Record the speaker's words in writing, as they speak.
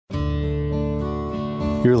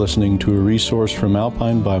You're listening to a resource from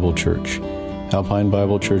Alpine Bible Church. Alpine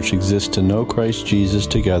Bible Church exists to know Christ Jesus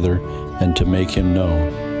together and to make Him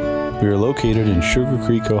known. We are located in Sugar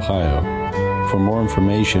Creek, Ohio. For more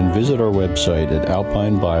information, visit our website at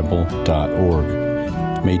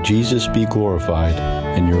alpinebible.org. May Jesus be glorified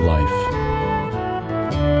in your life.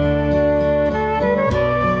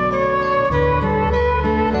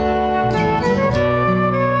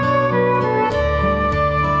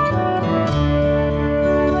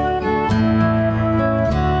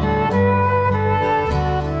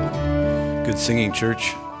 Good singing,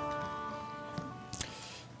 church.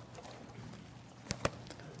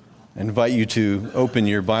 I invite you to open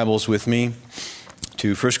your Bibles with me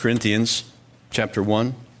to 1 Corinthians chapter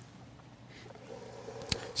 1.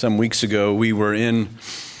 Some weeks ago, we were in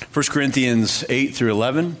 1 Corinthians 8 through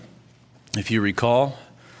 11, if you recall,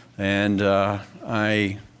 and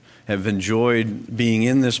I have enjoyed being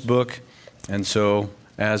in this book, and so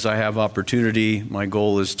as I have opportunity, my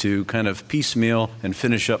goal is to kind of piecemeal and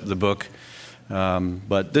finish up the book.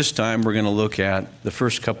 But this time we're going to look at the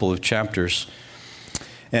first couple of chapters.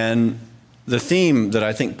 And the theme that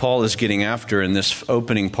I think Paul is getting after in this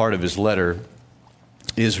opening part of his letter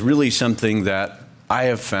is really something that I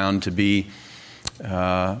have found to be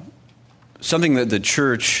something that the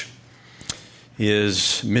church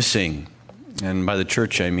is missing. And by the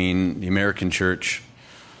church, I mean the American church.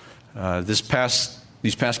 These past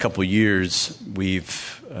couple of years,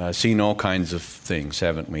 we've seen all kinds of things,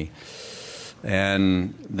 haven't we?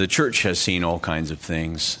 And the church has seen all kinds of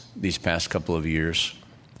things these past couple of years.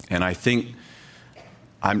 And I think,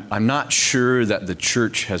 I'm not sure that the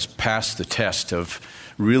church has passed the test of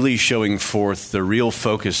really showing forth the real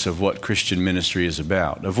focus of what Christian ministry is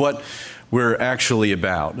about, of what we're actually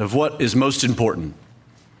about, of what is most important.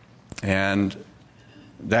 And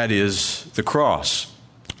that is the cross.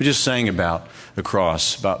 We just sang about the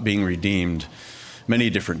cross, about being redeemed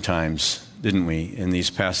many different times, didn't we, in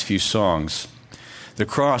these past few songs? The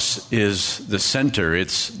cross is the center.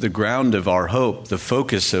 It's the ground of our hope, the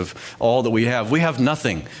focus of all that we have. We have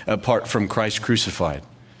nothing apart from Christ crucified.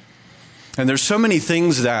 And there's so many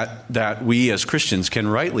things that we as Christians can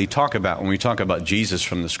rightly talk about when we talk about Jesus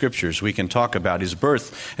from the Scriptures. We can talk about His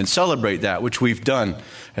birth and celebrate that, which we've done,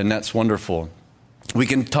 and that's wonderful. We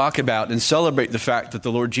can talk about and celebrate the fact that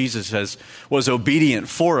the Lord Jesus was obedient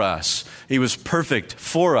for us. He was perfect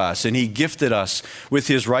for us, and He gifted us with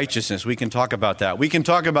His righteousness. We can talk about that. We can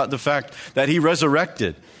talk about the fact that He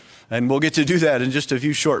resurrected, and we'll get to do that in just a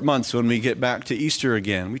few short months when we get back to Easter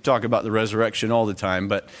again. We talk about the resurrection all the time,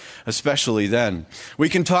 but especially then. We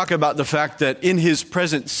can talk about the fact that in His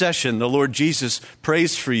present session, the Lord Jesus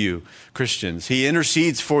prays for you, Christians. He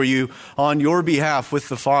intercedes for you on your behalf with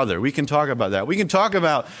the Father. We can talk about that. We can talk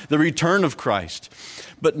about the return of Christ.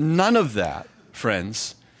 But none of that,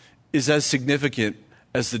 friends, is as significant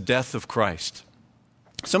as the death of Christ.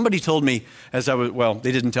 Somebody told me they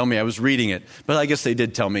didn't tell me, I was reading it, but I guess they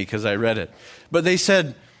did tell me because I read it. But they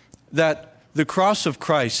said that the cross of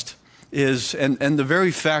Christ is, and the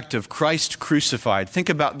very fact of Christ crucified, think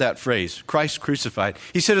about that phrase, Christ crucified.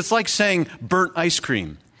 He said it's like saying burnt ice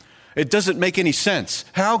cream. It doesn't make any sense.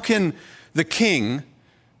 How can the king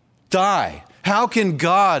die? How can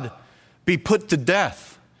God be put to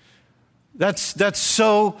death? That's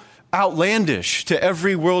so outlandish to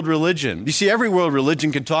every world religion. You see, every world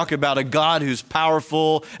religion can talk about a God who's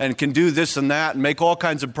powerful and can do this and that and make all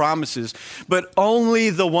kinds of promises, but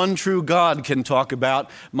only the one true God can talk about,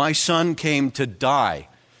 my son came to die.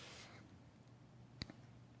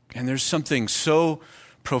 And there's something so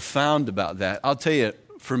profound about that. I'll tell you,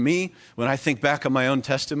 for me, when I think back on my own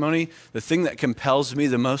testimony, the thing that compels me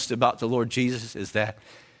the most about the Lord Jesus is that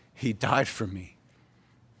He died for me.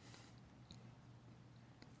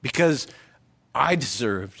 Because I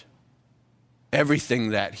deserved everything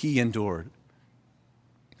that He endured.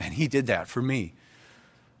 And He did that for me.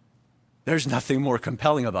 There's nothing more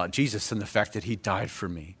compelling about Jesus than the fact that He died for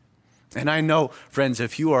me. And I know, friends,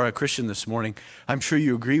 if you are a Christian this morning, I'm sure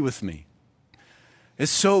you agree with me.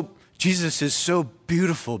 Jesus is so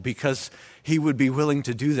beautiful because He would be willing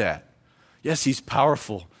to do that. Yes, He's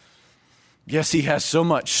powerful. Yes, He has so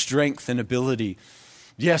much strength and ability.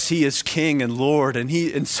 Yes, He is King and Lord, and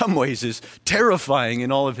He, in some ways, is terrifying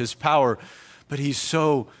in all of His power, but He's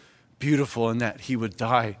so beautiful in that He would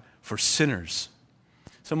die for sinners.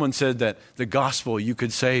 Someone said that the gospel, you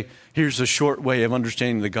could say, here's a short way of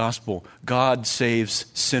understanding the gospel: God saves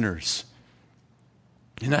sinners.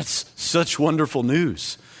 And that's such wonderful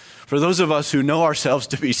news. For those of us who know ourselves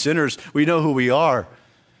to be sinners, we know who we are.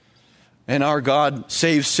 And our God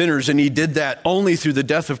saves sinners, and He did that only through the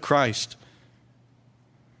death of Christ.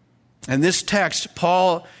 And this text,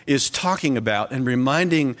 Paul is talking about and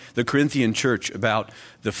reminding the Corinthian church about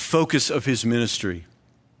the focus of his ministry.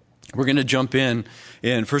 We're going to jump in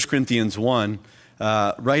 1 Corinthians 1,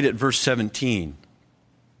 right at verse 17.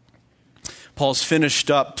 Paul's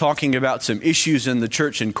finished up talking about some issues in the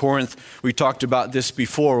church in Corinth. We talked about this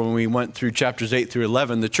before when we went through chapters 8 through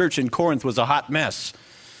 11. The church in Corinth was a hot mess.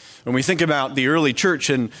 When we think about the early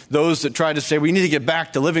church and those that try to say we need to get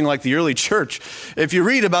back to living like the early church, if you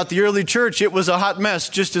read about the early church, it was a hot mess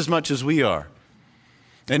just as much as we are.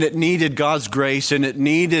 And it needed God's grace, and it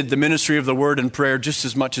needed the ministry of the word and prayer just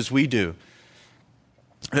as much as we do.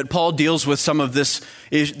 That Paul deals with some of the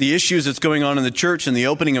issues that's going on in the church in the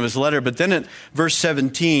opening of his letter, but then at verse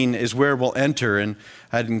 17 is where we'll enter, and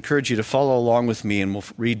I'd encourage you to follow along with me, and we'll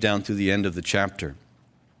read down through the end of the chapter.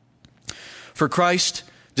 For Christ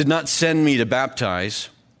did not send me to baptize,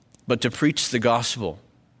 but to preach the gospel,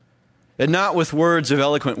 and not with words of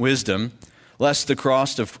eloquent wisdom, lest the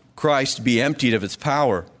cross of Christ be emptied of its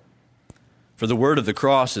power. For the word of the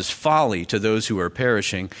cross is folly to those who are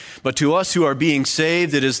perishing, but to us who are being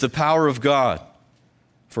saved it is the power of God.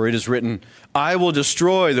 For it is written, I will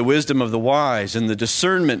destroy the wisdom of the wise, and the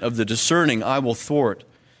discernment of the discerning I will thwart.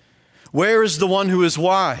 Where is the one who is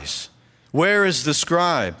wise? Where is the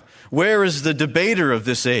scribe? Where is the debater of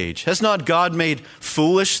this age? Has not God made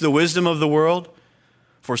foolish the wisdom of the world?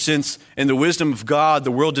 For since in the wisdom of God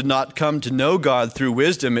the world did not come to know God through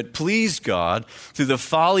wisdom, it pleased God through the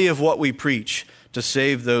folly of what we preach to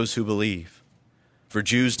save those who believe. For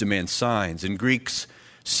Jews demand signs, and Greeks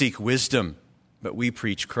seek wisdom, but we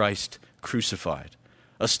preach Christ crucified,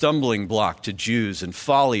 a stumbling block to Jews and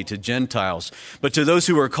folly to Gentiles. But to those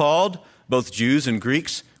who are called, both Jews and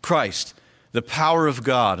Greeks, Christ, the power of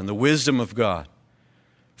God and the wisdom of God.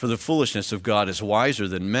 For the foolishness of God is wiser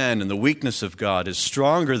than men, and the weakness of God is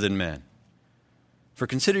stronger than men. For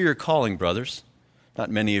consider your calling, brothers. Not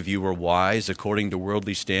many of you were wise according to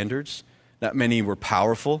worldly standards. Not many were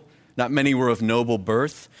powerful. Not many were of noble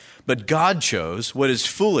birth. But God chose what is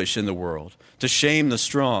foolish in the world to shame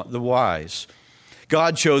the wise.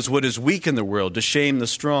 God chose what is weak in the world to shame the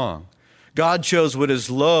strong. God chose what is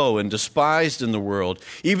low and despised in the world,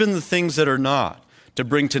 even the things that are not, to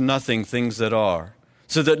bring to nothing things that are,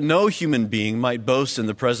 so that no human being might boast in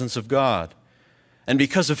the presence of God. And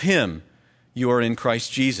because of him, you are in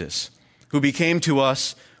Christ Jesus, who became to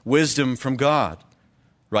us wisdom from God,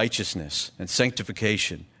 righteousness and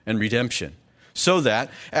sanctification and redemption, so that,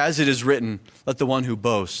 as it is written, let the one who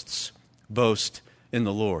boasts, boast in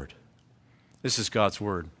the Lord. This is God's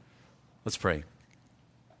word. Let's pray.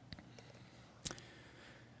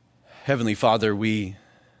 Heavenly Father, we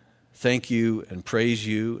thank you and praise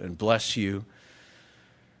you and bless you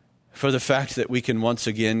for the fact that we can once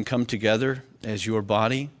again come together as your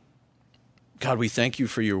body. God, we thank you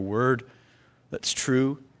for your word that's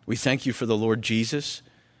true. We thank you for the Lord Jesus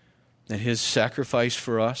and his sacrifice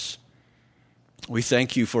for us. We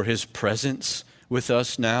thank you for his presence with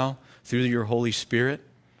us now through your Holy Spirit.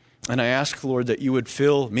 And I ask, Lord, that you would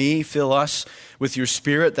fill us with your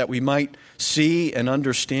Spirit, that we might see and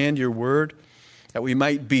understand your word, that we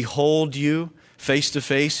might behold you face to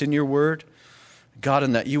face in your word, God,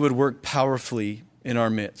 and that you would work powerfully in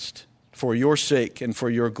our midst for your sake and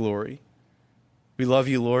for your glory. We love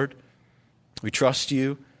you, Lord. We trust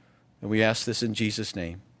you, and we ask this in Jesus'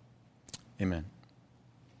 name. Amen.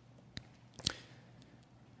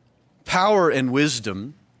 Power and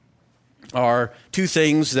wisdom are two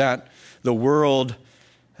things that the world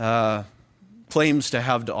claims to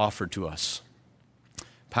have to offer to us.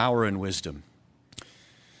 Power and wisdom.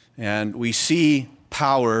 And we see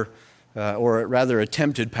power, or rather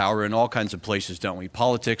attempted power, in all kinds of places, don't we?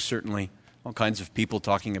 Politics, certainly. All kinds of people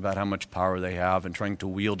talking about how much power they have and trying to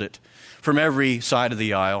wield it from every side of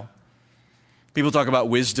the aisle. People talk about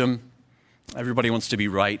wisdom. Everybody wants to be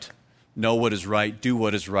right, know what is right, do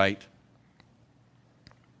what is right.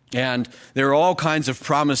 And there are all kinds of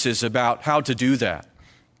promises about how to do that.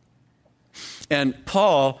 And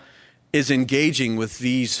Paul is engaging with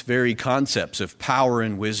these very concepts of power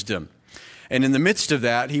and wisdom. And in the midst of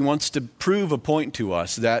that, he wants to prove a point to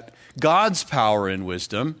us that God's power and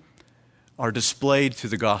wisdom are displayed through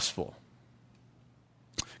the gospel.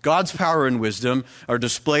 God's power and wisdom are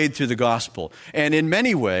displayed through the gospel. And in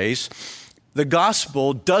many ways, the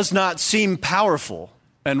gospel does not seem powerful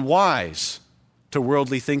and wise to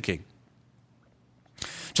worldly thinking.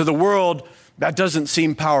 To the world, that doesn't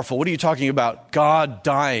seem powerful. What are you talking about? God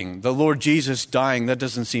dying, the Lord Jesus dying, that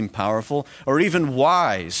doesn't seem powerful or even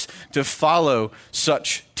wise to follow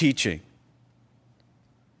such teaching.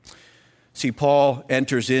 See, Paul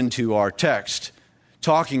enters into our text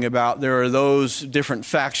talking about there are those different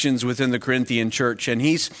factions within the Corinthian church, and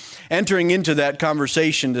he's entering into that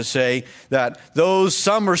conversation to say that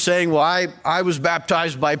some are saying, well, I was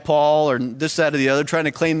baptized by Paul, or this, that, or the other, trying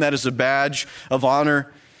to claim that as a badge of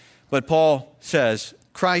honor. But Paul says,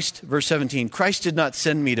 verse 17, Christ did not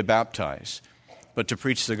send me to baptize, but to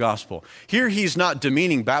preach the gospel. Here he's not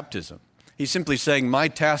demeaning baptism. He's simply saying, my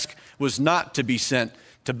task was not to be sent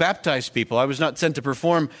to baptize people. I was not sent to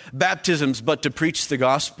perform baptisms, but to preach the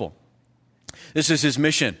gospel. This is his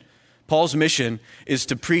mission. Paul's mission is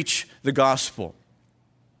to preach the gospel,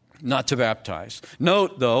 not to baptize.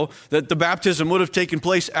 Note, though, that the baptism would have taken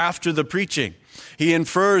place after the preaching. He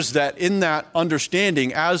infers that in that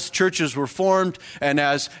understanding, as churches were formed and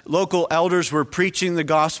as local elders were preaching the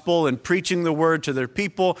gospel and preaching the word to their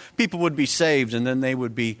people, people would be saved and then they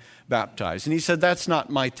would be baptized. And he said, that's not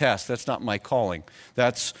my task. That's not my calling.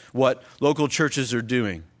 That's what local churches are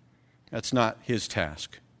doing. That's not his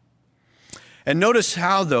task. And notice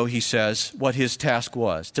how, though, he says what his task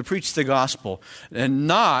was, to preach the gospel, and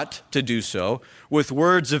not to do so with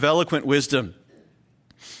words of eloquent wisdom,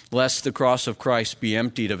 lest the cross of Christ be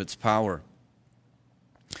emptied of its power.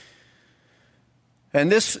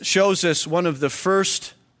 And this shows us one of the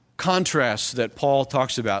first contrasts that Paul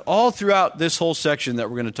talks about. All throughout this whole section that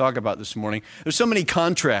we're going to talk about this morning, there's so many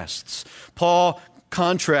contrasts. Paul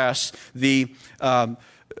contrasts the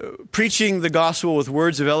preaching the gospel with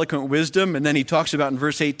words of eloquent wisdom, and then he talks about in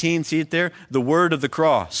verse 18, see it there, the word of the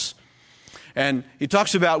cross. And he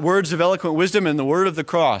talks about words of eloquent wisdom and the word of the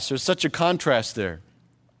cross. There's such a contrast there.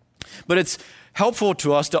 But it's helpful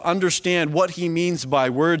to us to understand what he means by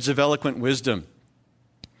words of eloquent wisdom.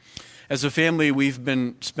 As a family, we've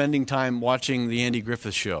been spending time watching the Andy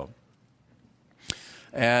Griffith Show.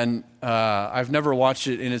 And I've never watched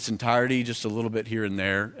it in its entirety, just a little bit here and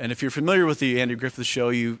there. And if you're familiar with the Andy Griffith Show,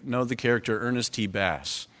 you know the character Ernest T.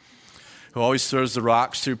 Bass, who always throws the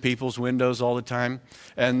rocks through people's windows all the time.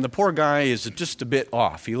 And the poor guy is just a bit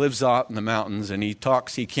off. He lives out in the mountains and he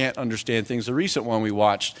can't understand things. The recent one we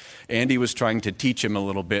watched, Andy was trying to teach him a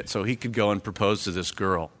little bit so he could go and propose to this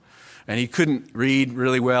girl. And he couldn't read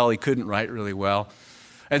really well, he couldn't write really well.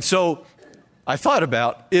 And so I thought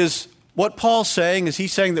about, is what Paul's saying, is he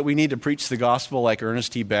saying that we need to preach the gospel like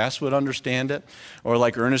Ernest T. Bass would understand it? Or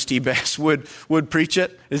like Ernest T. Bass would preach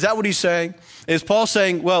it? Is that what he's saying? Is Paul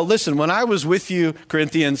saying, well, listen, when I was with you,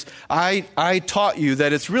 Corinthians, I taught you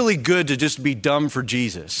that it's really good to just be dumb for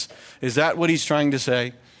Jesus. Is that what he's trying to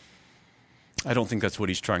say? I don't think that's what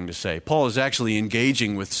he's trying to say. Paul is actually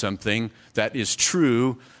engaging with something that is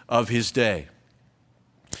true of his day.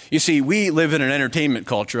 You see, we live in an entertainment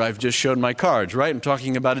culture. I've just showed my cards, right? I'm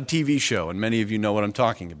talking about a TV show, and many of you know what I'm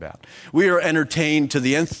talking about. We are entertained to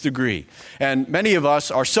the nth degree, and many of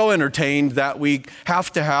us are so entertained that we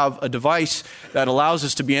have to have a device that allows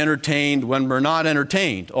us to be entertained when we're not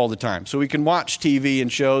entertained all the time. So we can watch TV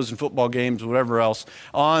and shows and football games, whatever else,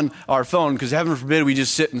 on our phone, because heaven forbid we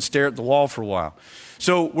just sit and stare at the wall for a while.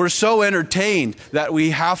 So we're so entertained that we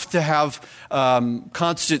have to have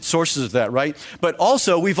constant sources of that, right? But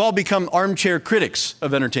also, we've all become armchair critics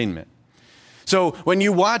of entertainment. So when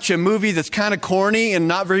you watch a movie that's kind of corny and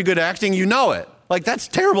not very good acting, you know it. Like, that's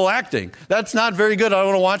terrible acting. That's not very good. I don't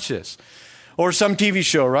want to watch this. Or some TV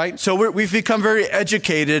show, right? So we've become very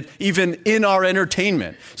educated even in our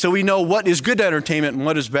entertainment. So we know what is good entertainment and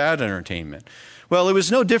what is bad entertainment. Well, it was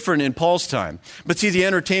no different in Paul's time. But see, the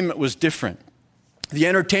entertainment was different. The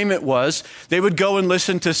entertainment was they would go and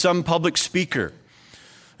listen to some public speaker.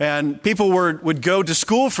 And people would go to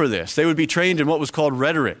school for this. They would be trained in what was called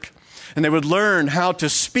rhetoric. And they would learn how to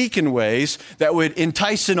speak in ways that would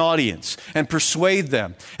entice an audience and persuade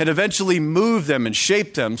them and eventually move them and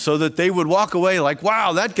shape them so that they would walk away like,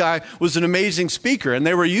 wow, that guy was an amazing speaker. And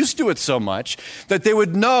they were used to it so much that they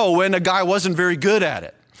would know when a guy wasn't very good at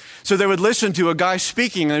it. So they would listen to a guy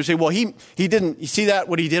speaking and they'd say, well, he didn't, you see that,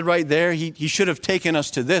 what he did right there? He should have taken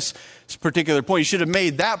us to this particular point. He should have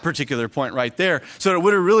made that particular point right there. So it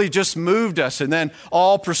would have really just moved us and then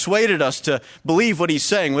all persuaded us to believe what he's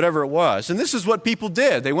saying, whatever it was. And this is what people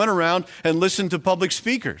did. They went around and listened to public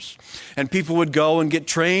speakers. And people would go and get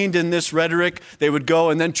trained in this rhetoric. They would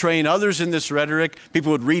go and then train others in this rhetoric.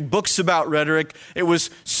 People would read books about rhetoric. It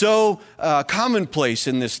was so commonplace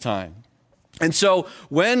in this time. And so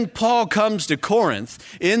when Paul comes to Corinth,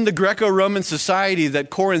 in the Greco-Roman society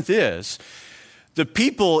that Corinth is, The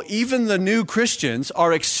people, even the new Christians,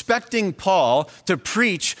 are expecting Paul to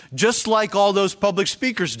preach just like all those public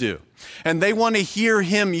speakers do. And they want to hear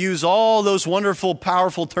him use all those wonderful,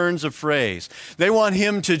 powerful turns of phrase. They want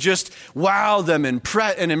him to just wow them and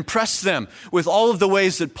impress them with all of the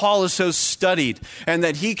ways that Paul is so studied, and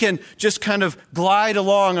that he can just kind of glide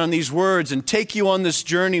along on these words and take you on this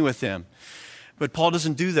journey with him. But Paul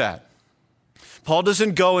doesn't do that. Paul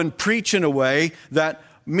doesn't go and preach in a way that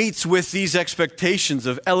meets with these expectations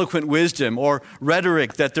of eloquent wisdom or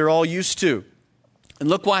rhetoric that they're all used to. And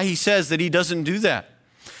look why he says that he doesn't do that.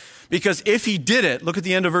 Because if he did it, look at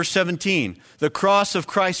the end of verse 17, the cross of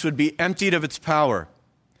Christ would be emptied of its power.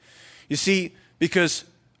 You see, because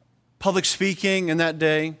public speaking in that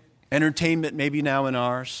day, entertainment maybe now in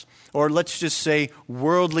ours, or let's just say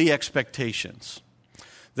worldly expectations,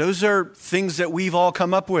 those are things that we've all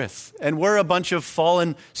come up with, and we're a bunch of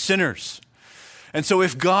fallen sinners. And so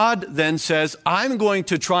if God then says, I'm going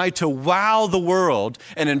to try to wow the world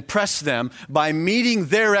and impress them by meeting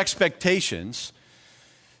their expectations,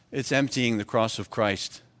 it's emptying the cross of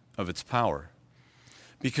Christ of its power.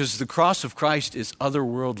 Because the cross of Christ is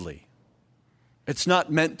otherworldly. It's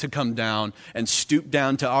not meant to come down and stoop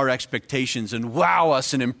down to our expectations and wow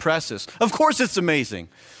us and impress us. Of course it's amazing,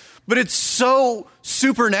 but it's so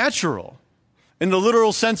supernatural in the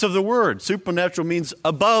literal sense of the word. Supernatural means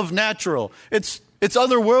above natural. It's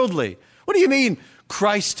otherworldly. What do you mean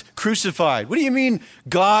Christ crucified? What do you mean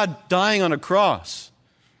God dying on a cross?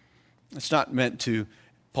 It's not meant to,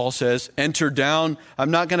 Paul says, enter down. I'm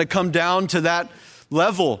not going to come down to that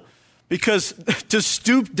level, because to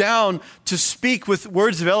stoop down to speak with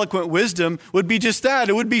words of eloquent wisdom would be just that.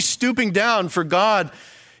 It would be stooping down for God.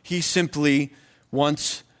 He simply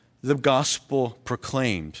wants the gospel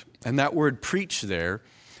proclaimed. And that word preach there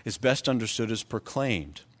is best understood as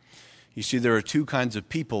proclaimed. You see, there are two kinds of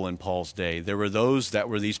people in Paul's day. There were those that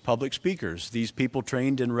were these public speakers, these people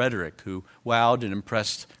trained in rhetoric who wowed and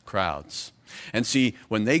impressed crowds. And see,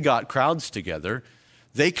 when they got crowds together,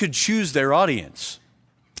 they could choose their audience.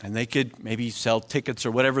 And they could maybe sell tickets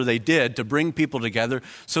or whatever they did to bring people together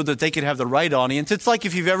so that they could have the right audience. It's like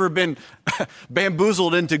if you've ever been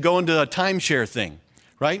bamboozled into going to a timeshare thing,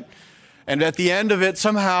 right? And at the end of it,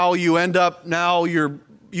 somehow you end up now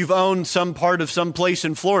you've owned some part of some place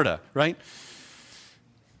in Florida, right?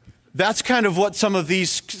 That's kind of what some of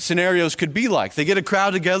these scenarios could be like. They get a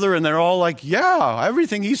crowd together and they're all like, yeah,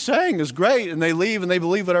 everything he's saying is great. And they leave and they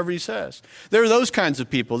believe whatever he says. There are those kinds of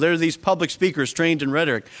people. There are these public speakers trained in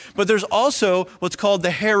rhetoric. But there's also what's called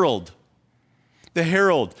the herald. The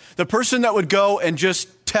herald. The person that would go and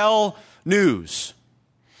just tell news.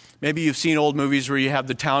 Maybe you've seen old movies where you have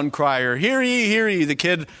the town crier, hear ye, the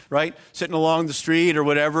kid, right, sitting along the street or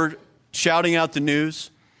whatever, shouting out the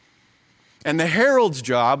news. And the herald's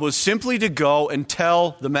job was simply to go and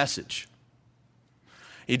tell the message.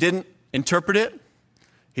 He didn't interpret it.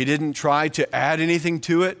 He didn't try to add anything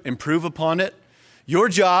to it, improve upon it. Your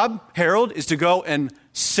job, herald, is to go and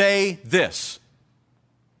say this.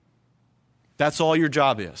 That's all your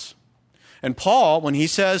job is. And Paul, when he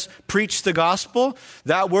says preach the gospel,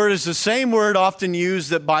 that word is the same word often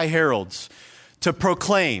used by heralds, to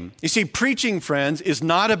proclaim. You see, preaching, friends, is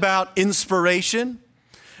not about inspiration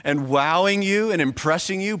and wowing you and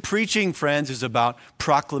impressing you. Preaching, friends, is about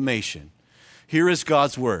proclamation. Here is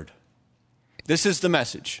God's word. This is the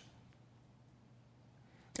message.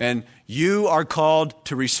 And you are called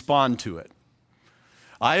to respond to it.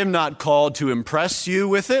 I am not called to impress you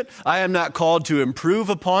with it. I am not called to improve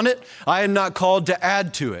upon it. I am not called to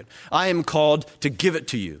add to it. I am called to give it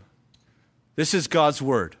to you. This is God's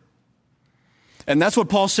word. And that's what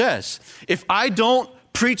Paul says. If I don't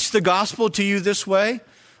preach the gospel to you this way,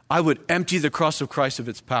 I would empty the cross of Christ of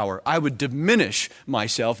its power. I would diminish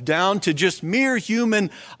myself down to just mere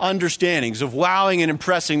human understandings of wowing and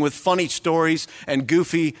impressing with funny stories and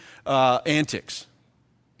goofy antics.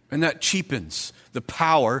 And that cheapens the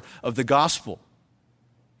power of the gospel.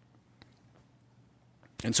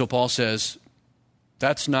 And so Paul says,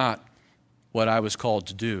 that's not what I was called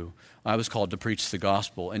to do. I was called to preach the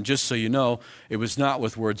gospel. And just so you know, it was not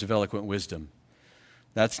with words of eloquent wisdom.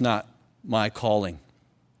 That's not my calling.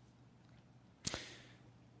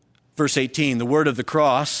 Verse 18, the word of the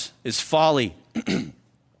cross is folly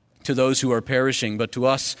to those who are perishing, but to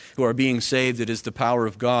us who are being saved, it is the power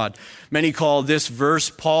of God. Many call this verse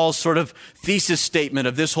Paul's sort of thesis statement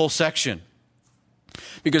of this whole section.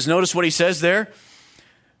 Because notice what he says there.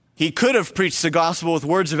 He could have preached the gospel with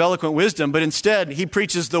words of eloquent wisdom, but instead he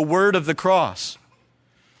preaches the word of the cross.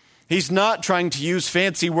 He's not trying to use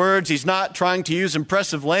fancy words. He's not trying to use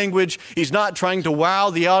impressive language. He's not trying to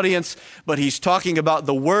wow the audience, but he's talking about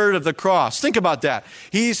the word of the cross. Think about that.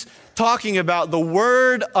 He's talking about the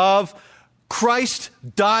word of Christ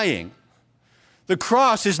dying. The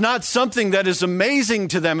cross is not something that is amazing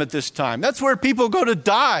to them at this time. That's where people go to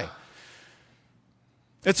die.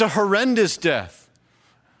 It's a horrendous death.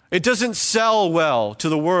 It doesn't sell well to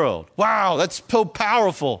the world. Wow, that's so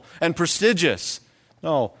powerful and prestigious.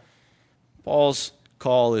 No. Paul's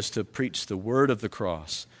call is to preach the word of the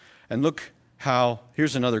cross. And look how,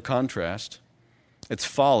 here's another contrast. It's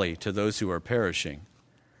folly to those who are perishing,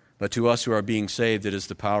 but to us who are being saved, it is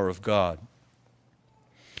the power of God.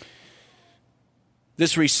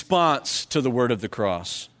 This response to the word of the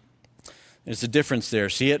cross, there's a difference there.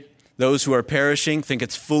 See it? Those who are perishing think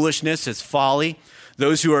it's foolishness, it's folly.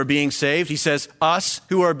 Those who are being saved, he says, us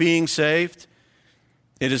who are being saved,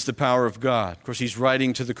 it is the power of God. Of course, he's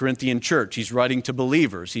writing to the Corinthian church. He's writing to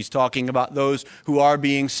believers. He's talking about those who are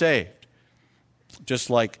being saved, just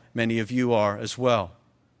like many of you are as well.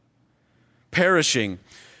 Perishing,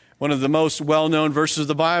 one of the most well-known verses of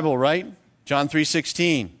the Bible, right? John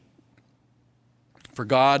 3:16. For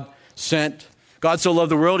God so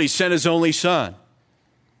loved the world, he sent his only Son,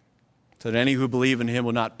 so that any who believe in him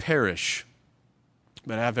will not perish,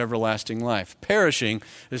 but have everlasting life. Perishing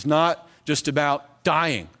is not just about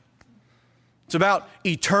dying. It's about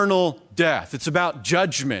eternal death. It's about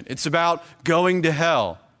judgment. It's about going to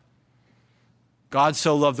hell. God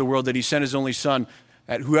so loved the world that he sent his only Son,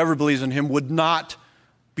 that whoever believes in him would not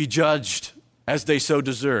be judged as they so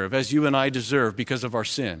deserve, as you and I deserve because of our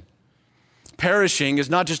sin. Perishing is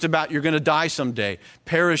not just about you're going to die someday.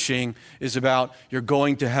 Perishing is about you're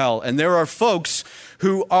going to hell. And there are folks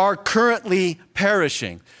who are currently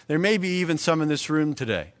perishing. There may be even some in this room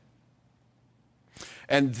today.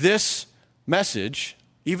 And this message,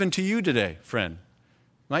 even to you today, friend,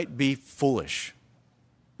 might be foolish.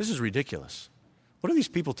 This is ridiculous. What are these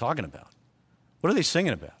people talking about? What are they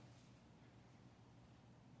singing about?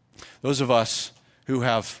 Those of us who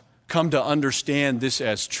have come to understand this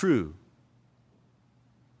as true,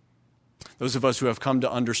 those of us who have come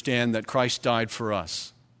to understand that Christ died for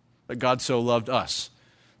us, that God so loved us,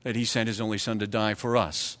 that he sent his only Son to die for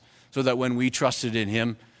us, so that when we trusted in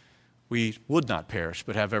him, we would not perish,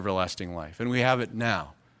 but have everlasting life. And we have it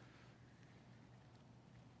now.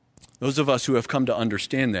 Those of us who have come to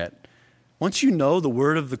understand that, once you know the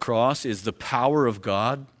word of the cross is the power of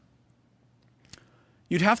God,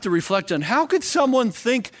 you'd have to reflect on how could someone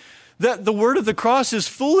think that the word of the cross is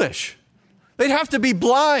foolish? They'd have to be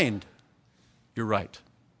blind. You're right.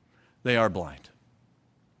 They are blind.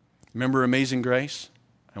 Remember Amazing Grace?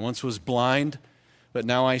 I once was blind, but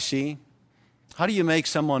now I see. How do you make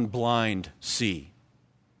someone blind see?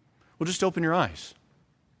 Well, just open your eyes.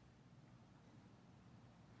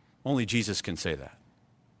 Only Jesus can say that.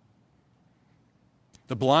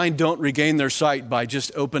 The blind don't regain their sight by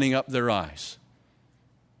just opening up their eyes.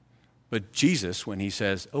 But Jesus, when he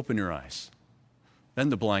says, open your eyes, then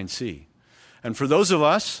the blind see. And for those of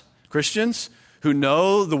us, Christians, who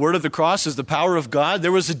know the word of the cross is the power of God,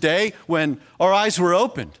 there was a day when our eyes were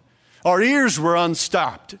opened. Our ears were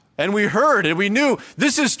unstopped. And we heard and we knew,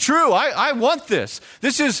 this is true. I want this.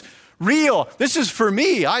 This is real. This is for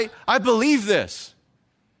me. I believe this.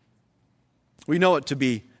 We know it to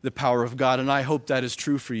be the power of God, and I hope that is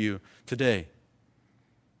true for you today.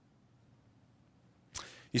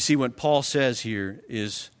 You see, what Paul says here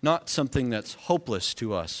is not something that's hopeless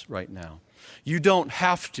to us right now. You don't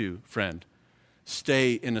have to, friend,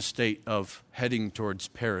 stay in a state of heading towards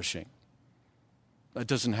perishing. That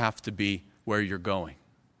doesn't have to be where you're going.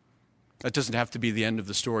 That doesn't have to be the end of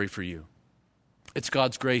the story for you. It's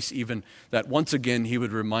God's grace even that once again he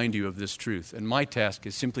would remind you of this truth. And my task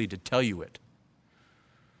is simply to tell you it.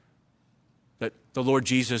 That the Lord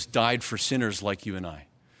Jesus died for sinners like you and I.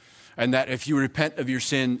 And that if you repent of your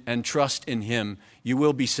sin and trust in him, you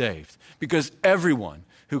will be saved. Because everyone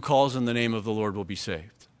who calls on the name of the Lord will be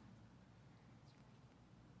saved.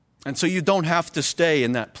 And so you don't have to stay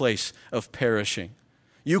in that place of perishing.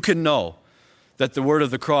 You can know that the word of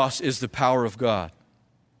the cross is the power of God.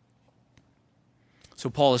 So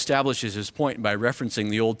Paul establishes his point by referencing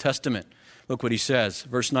the Old Testament. Look what he says,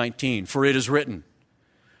 verse 19. For it is written,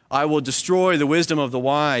 I will destroy the wisdom of the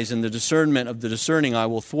wise, and the discernment of the discerning I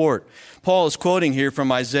will thwart. Paul is quoting here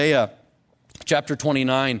from Isaiah chapter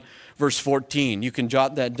 29, verse 14. You can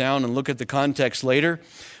jot that down and look at the context later,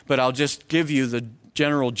 but I'll just give you the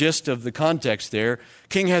general gist of the context there.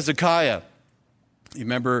 King Hezekiah, you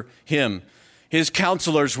remember him. His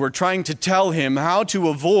counselors were trying to tell him how to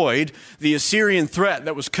avoid the Assyrian threat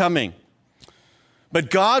that was coming. But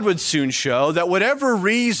God would soon show that whatever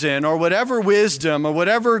reason or whatever wisdom or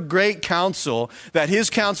whatever great counsel that his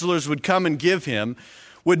counselors would come and give him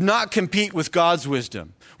would not compete with God's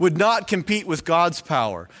wisdom, would not compete with God's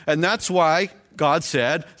power. And that's why God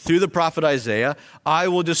said through the prophet Isaiah, I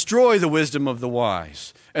will destroy the wisdom of the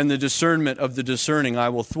wise, and the discernment of the discerning I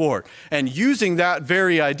will thwart. And using that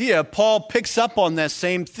very idea, Paul picks up on that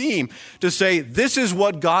same theme to say, this is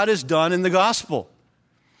what God has done in the gospel.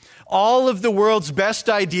 All of the world's best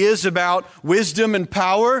ideas about wisdom and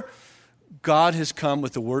power, God has come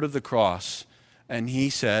with the word of the cross, and he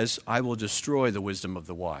says, I will destroy the wisdom of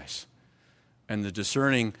the wise, and the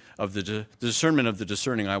discerning of the discernment of the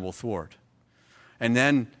discerning I will thwart. And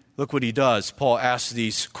then look what he does. Paul asks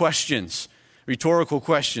these questions, rhetorical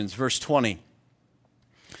questions, verse 20.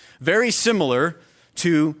 Very similar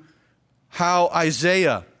to how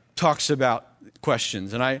Isaiah talks about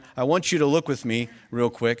questions. And I want you to look with me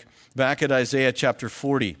real quick back at Isaiah chapter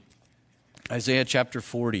 40. Isaiah chapter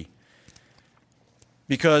 40.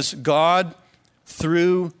 Because God,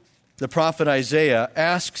 through the prophet Isaiah,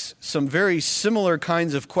 asks some very similar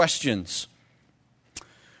kinds of questions.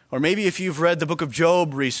 Or maybe if you've read the book of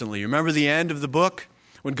Job recently, remember the end of the book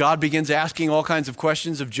when God begins asking all kinds of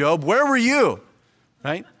questions of Job? Where were you?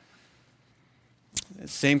 Right?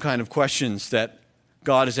 Same kind of questions that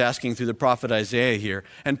God is asking through the prophet Isaiah here.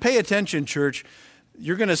 And pay attention, church.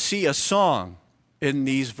 You're going to see a song in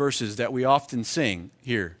these verses that we often sing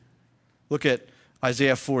here. Look at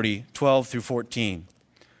Isaiah 40, 12 through 14.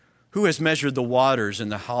 Who has measured the waters in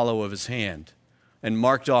the hollow of his hand, and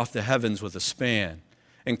marked off the heavens with a span,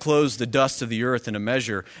 and closed the dust of the earth in a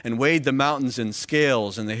measure, and weighed the mountains in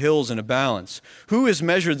scales and the hills in a balance? Who has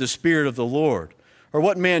measured the Spirit of the Lord? Or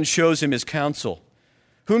what man shows him his counsel?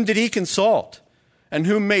 Whom did he consult? And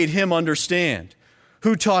whom made him understand?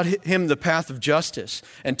 Who taught him the path of justice,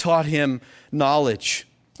 and taught him knowledge,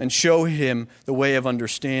 and showed him the way of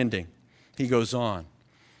understanding? He goes on.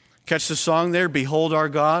 Catch the song there, Behold Our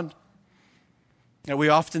God? That we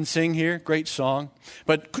often sing here, great song.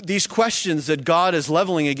 But these questions that God is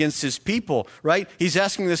leveling against his people, right? He's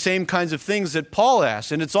asking the same kinds of things that Paul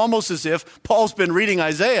asked. And it's almost as if Paul's been reading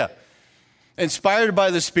Isaiah, inspired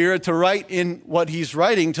by the Spirit to write in what he's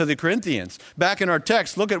writing to the Corinthians. Back in our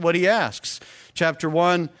text, look at what he asks. Chapter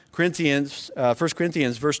 1, 1 Corinthians,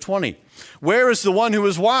 verse 20. Where is the one who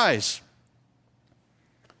is wise?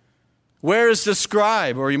 Where is the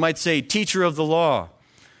scribe, or you might say teacher of the law?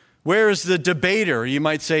 Where is the debater, or you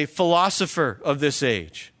might say philosopher of this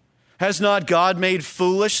age? Has not God made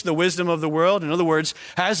foolish the wisdom of the world? In other words,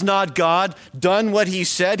 has not God done what he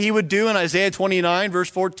said he would do in Isaiah 29,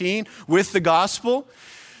 verse 14, with the gospel?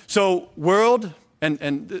 So world,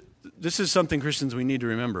 and this is something Christians we need to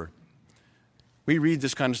remember. We read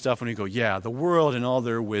this kind of stuff and we go, yeah, the world and all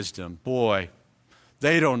their wisdom, boy,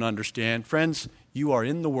 they don't understand. Friends, you are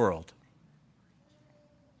in the world.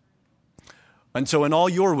 And so in all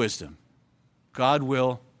your wisdom, God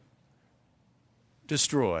will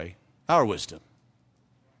destroy our wisdom.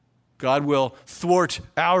 God will thwart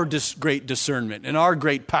our great discernment and our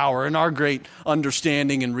great power and our great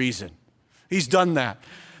understanding and reason. He's done that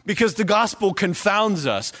because the gospel confounds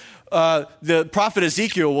us. The prophet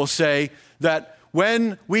Ezekiel will say that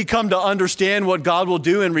when we come to understand what God will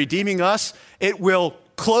do in redeeming us, it will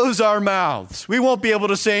close our mouths. We won't be able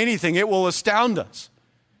to say anything. It will astound us.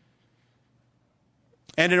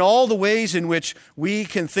 And in all the ways in which we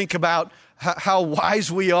can think about how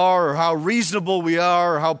wise we are or how reasonable we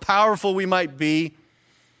are or how powerful we might be,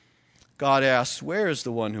 God asks, where is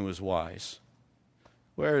the one who is wise?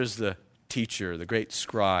 Where is the teacher, the great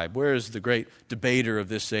scribe? Where is the great debater of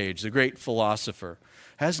this age, the great philosopher?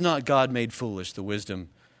 Has not God made foolish the wisdom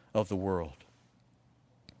of the world?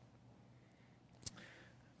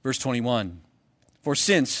 Verse 21. For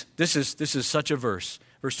since, this is such a verse,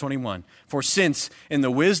 verse 21, for since in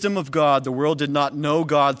the wisdom of God the world did not know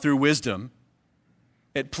God through wisdom,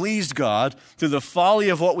 it pleased God through the folly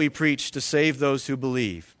of what we preach to save those who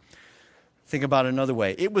believe. Think about it another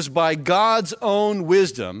way. It was by God's own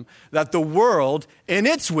wisdom that the world, in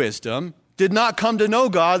its wisdom, did not come to know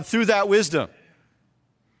God through that wisdom.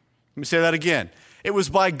 Let me say that again. It was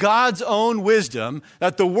by God's own wisdom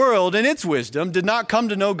that the world, in its wisdom, did not come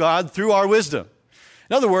to know God through our wisdom.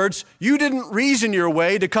 In other words, you didn't reason your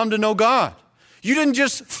way to come to know God. You didn't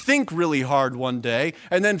just think really hard one day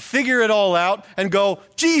and then figure it all out and go,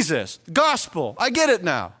 Jesus, gospel, I get it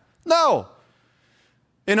now. No.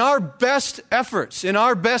 In our best efforts, in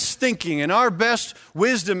our best thinking, in our best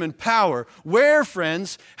wisdom and power, where,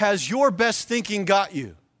 friends, has your best thinking got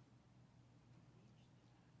you?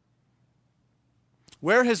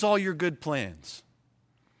 Where has all your good plans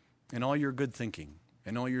and all your good thinking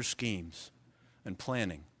and all your schemes and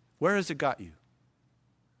planning, where has it got you?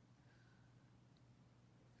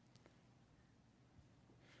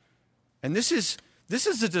 And this is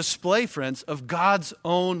a display, friends, of God's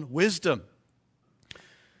own wisdom.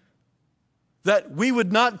 That we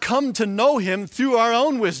would not come to know him through our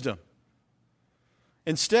own wisdom.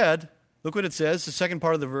 Instead, look what it says, the second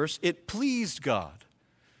part of the verse, it pleased God.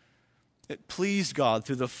 It pleased God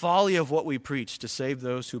through the folly of what we preach to save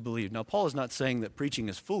those who believe. Now, Paul is not saying that preaching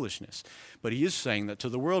is foolishness, but he is saying that to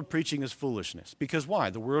the world, preaching is foolishness. Because why?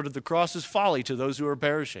 The word of the cross is folly to those who are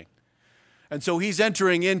perishing. And so he's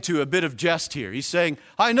entering into a bit of jest here. He's saying,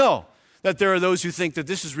 I know that there are those who think that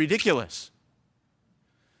this is ridiculous.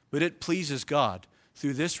 But it pleases God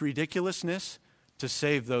through this ridiculousness to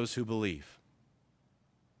save those who believe.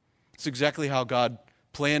 It's exactly how God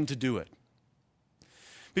planned to do it.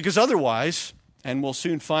 Because otherwise, and we'll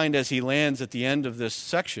soon find as he lands at the end of this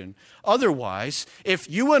section, otherwise, if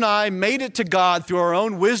you and I made it to God through our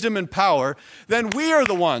own wisdom and power, then we are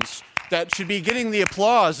the ones that should be getting the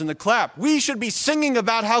applause and the clap. We should be singing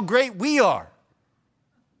about how great we are.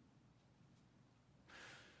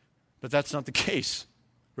 But that's not the case,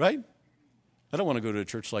 right? I don't want to go to a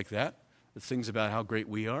church like that sings about how great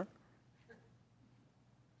we are.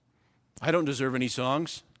 I don't deserve any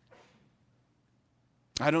songs.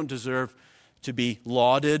 I don't deserve to be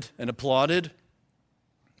lauded and applauded.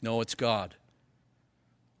 No, it's God.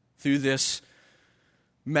 Through this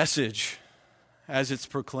message, as it's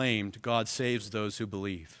proclaimed, God saves those who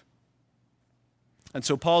believe. And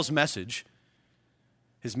so Paul's message,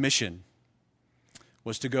 his mission,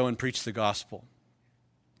 was to go and preach the gospel.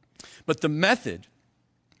 But the method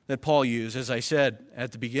that Paul used, as I said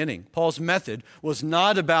at the beginning, Paul's method was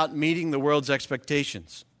not about meeting the world's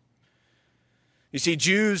expectations. You see,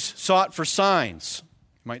 Jews sought for signs.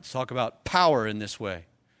 You might talk about power in this way.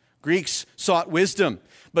 Greeks sought wisdom,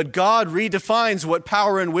 but God redefines what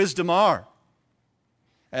power and wisdom are,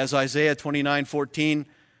 as Isaiah 29:14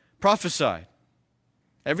 prophesied.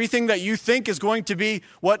 Everything that you think is going to be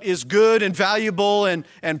what is good and valuable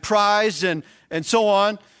and prized and so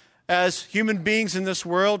on, as human beings in this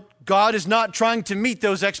world, God is not trying to meet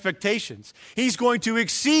those expectations. He's going to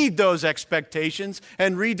exceed those expectations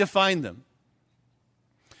and redefine them,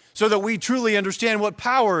 so that we truly understand what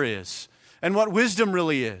power is and what wisdom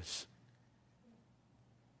really is.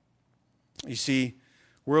 You see,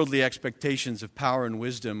 worldly expectations of power and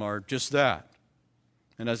wisdom are just that.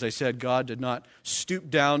 And as I said, God did not stoop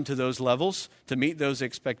down to those levels to meet those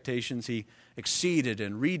expectations. He exceeded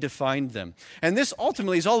and redefined them. And this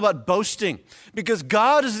ultimately is all about boasting, because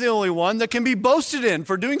God is the only one that can be boasted in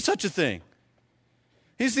for doing such a thing.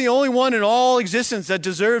 He's the only one in all existence that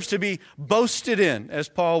deserves to be boasted in, as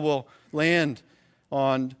Paul will land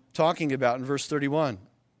on talking about in verse 31.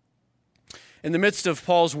 In the midst of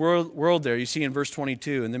Paul's world there, you see in verse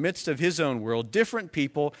 22, in the midst of his own world, different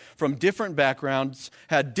people from different backgrounds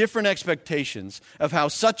had different expectations of how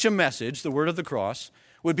such a message, the word of the cross,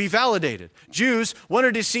 would be validated. Jews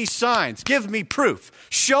wanted to see signs. Give me proof.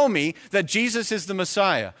 Show me that Jesus is the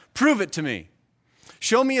Messiah. Prove it to me.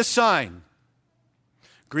 Show me a sign.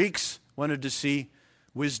 Greeks wanted to see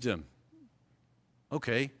wisdom.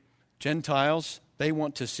 Okay, Gentiles, they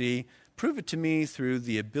want to see, prove it to me through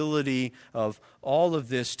the ability of all of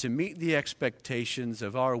this to meet the expectations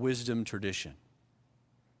of our wisdom tradition.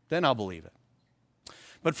 Then I'll believe it.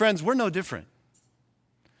 But friends, we're no different.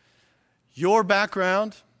 Your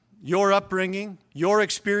background, your upbringing, your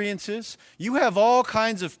experiences, you have all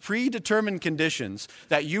kinds of predetermined conditions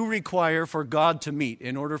that you require for God to meet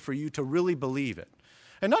in order for you to really believe it.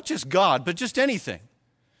 And not just God, but just anything.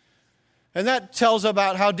 And that tells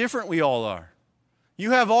about how different we all are.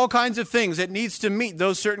 You have all kinds of things that needs to meet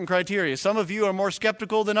those certain criteria. Some of you are more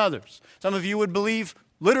skeptical than others. Some of you would believe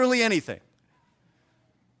literally anything.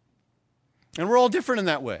 And we're all different in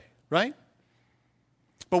that way, right?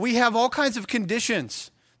 But we have all kinds of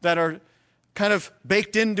conditions that are kind of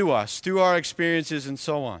baked into us through our experiences and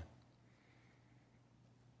so on.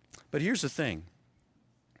 But here's the thing.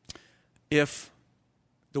 If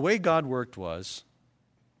the way God worked was,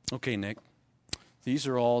 okay, Nick, these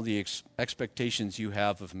are all the expectations you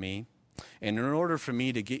have of me. And in order for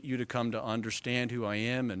me to get you to come to understand who I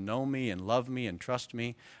am and know me and love me and trust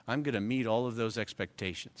me, I'm going to meet all of those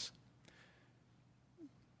expectations.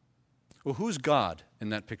 Well, who's God in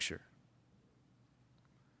that picture?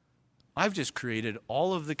 I've just created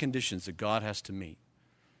all of the conditions that God has to meet.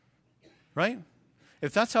 Right?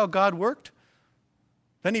 If that's how God worked,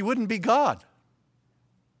 then he wouldn't be God.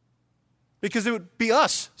 Because it would be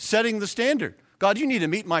us setting the standard. God, you need to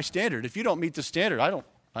meet my standard. If you don't meet the standard, I'll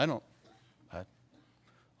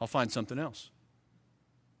find something else.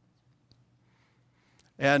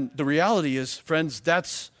 And the reality is, friends,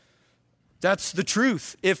 that's the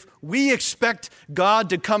truth. If we expect God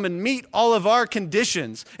to come and meet all of our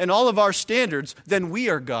conditions and all of our standards, then we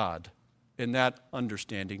are God in that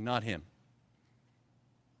understanding, not Him.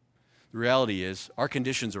 The reality is, our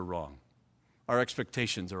conditions are wrong. Our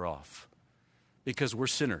expectations are off because we're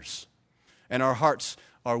sinners and our hearts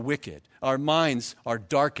are wicked. Our minds are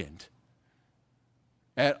darkened.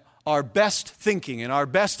 At our best thinking and our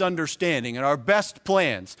best understanding and our best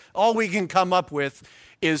plans, all we can come up with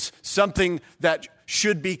is something that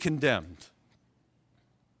should be condemned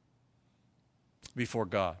before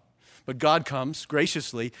God. But God comes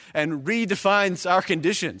graciously and redefines our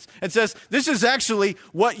conditions and says, this is actually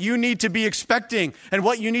what you need to be expecting and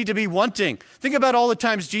what you need to be wanting. Think about all the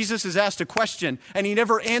times Jesus is asked a question and he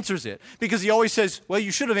never answers it because he always says, well,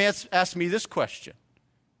 you should have asked me this question.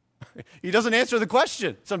 He doesn't answer the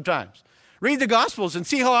question sometimes. Read the Gospels and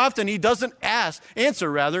see how often he doesn't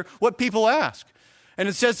answer what people ask. And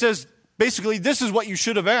it says basically, this is what you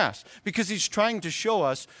should have asked, because he's trying to show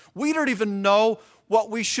us we don't even know what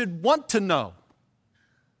we should want to know.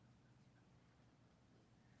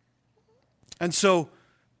 And so,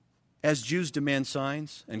 as Jews demand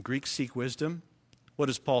signs and Greeks seek wisdom, what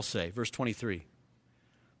does Paul say? Verse 23.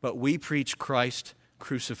 But we preach Christ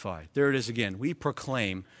crucified. There it is again. We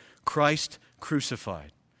proclaim Christ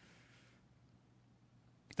crucified.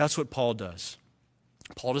 That's what Paul does.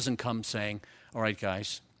 Paul doesn't come saying, all right,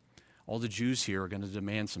 guys, all the Jews here are going to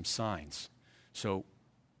demand some signs. So,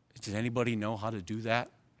 does anybody know how to do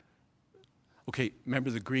that? Okay,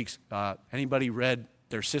 remember the Greeks. Anybody read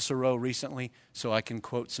their Cicero recently? So I can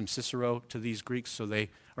quote some Cicero to these Greeks so they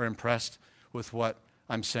are impressed with what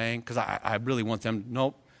I'm saying? Because I really want them.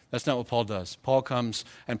 Nope, that's not what Paul does. Paul comes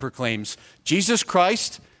and proclaims, Jesus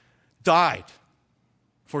Christ died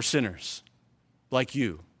for sinners like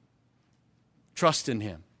you. Trust in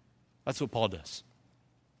him. That's what Paul does.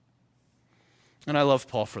 And I love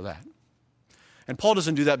Paul for that. And Paul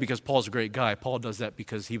doesn't do that because Paul's a great guy. Paul does that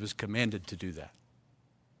because he was commanded to do that.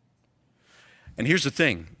 And here's the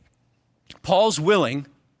thing. Paul's willing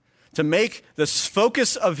to make the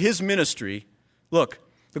focus of his ministry, look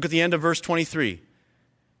at the end of verse 23.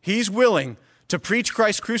 He's willing to preach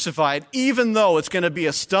Christ crucified, even though it's going to be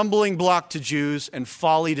a stumbling block to Jews and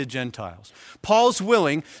folly to Gentiles. Paul's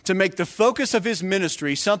willing to make the focus of his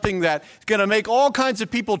ministry something that's going to make all kinds of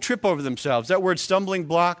people trip over themselves. That word stumbling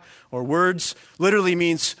block or words literally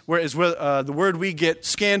means the word we get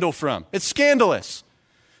scandal from. It's scandalous.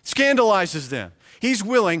 Scandalizes them. He's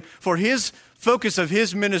willing for his focus of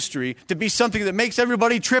his ministry to be something that makes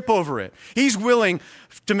everybody trip over it. He's willing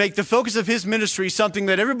to make the focus of his ministry something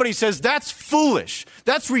that everybody says, that's foolish,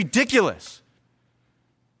 that's ridiculous.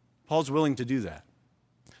 Paul's willing to do that.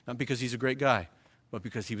 Not because he's a great guy, but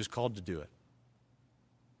because he was called to do it.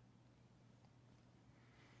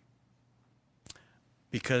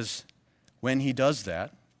 Because when he does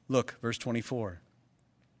that, look, verse 24.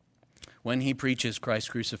 When he preaches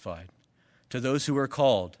Christ crucified to those who are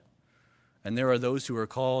called, and there are those who are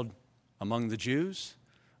called among the Jews,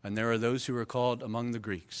 and there are those who are called among the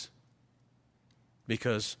Greeks.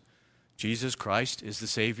 Because Jesus Christ is the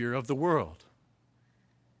Savior of the world.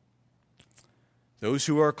 Those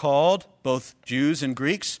who are called, both Jews and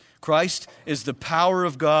Greeks, Christ is the power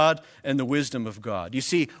of God and the wisdom of God. You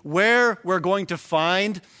see, where we're going to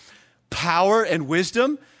find power and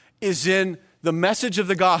wisdom is in the message of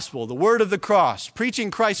the gospel, the word of the cross,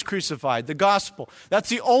 preaching Christ crucified, the gospel. That's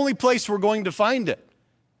the only place we're going to find it.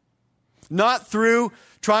 Not through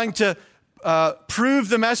trying to prove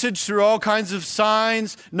the message through all kinds of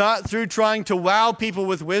signs, not through trying to wow people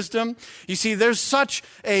with wisdom. You see, there's such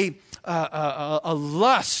a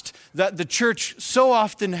lust that the church so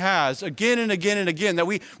often has again and again and again that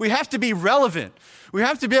we have to be relevant. We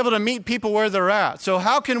have to be able to meet people where they're at. So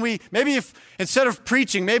how can we, maybe if instead of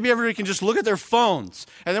preaching, maybe everybody can just look at their phones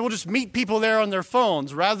and then we'll just meet people there on their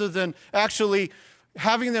phones rather than actually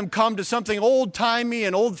having them come to something old-timey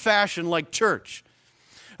and old-fashioned like church.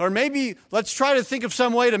 Or maybe let's try to think of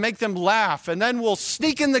some way to make them laugh, and then we'll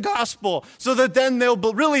sneak in the gospel so that then they'll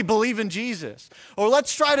really believe in Jesus. Or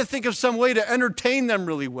let's try to think of some way to entertain them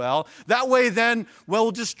really well. That way then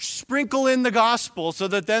we'll just sprinkle in the gospel so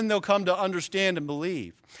that then they'll come to understand and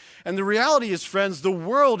believe. And the reality is, friends, the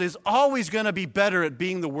world is always going to be better at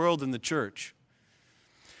being the world than the church.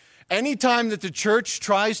 Anytime that the church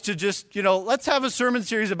tries to just, let's have a sermon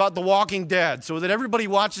series about The Walking Dead so that everybody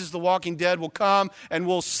watches The Walking Dead will come and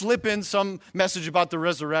we'll slip in some message about the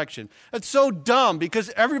resurrection. That's so dumb because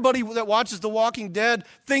everybody that watches The Walking Dead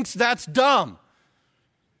thinks that's dumb.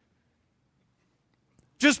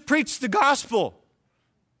 Just preach the gospel.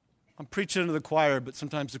 I'm preaching to the choir, but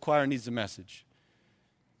sometimes the choir needs a message.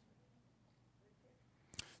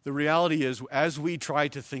 The reality is, as we try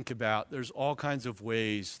to think about, there's all kinds of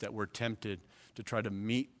ways that we're tempted to try to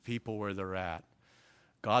meet people where they're at.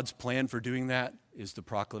 God's plan for doing that is the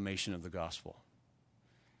proclamation of the gospel.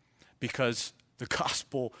 Because the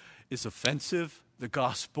gospel is offensive. The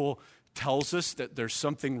gospel tells us that there's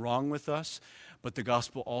something wrong with us. But the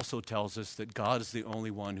gospel also tells us that God is the only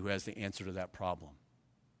one who has the answer to that problem.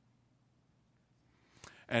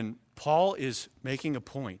 And Paul is making a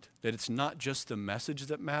point that it's not just the message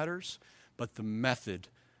that matters, but the method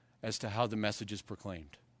as to how the message is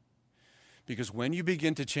proclaimed. Because when you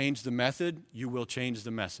begin to change the method, you will change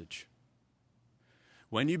the message.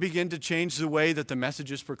 When you begin to change the way that the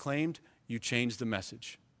message is proclaimed, you change the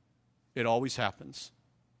message. It always happens.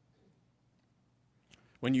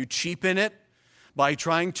 When you cheapen it by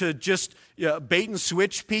trying to just bait and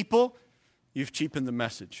switch people, you've cheapened the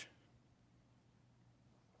message.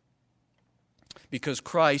 Because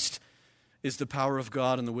Christ is the power of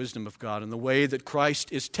God and the wisdom of God. And the way that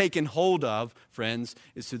Christ is taken hold of, friends,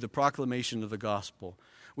 is through the proclamation of the gospel.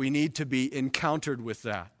 We need to be encountered with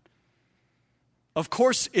that. Of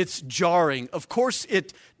course it's jarring. Of course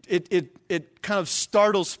it kind of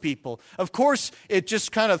startles people. Of course it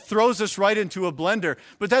just kind of throws us right into a blender.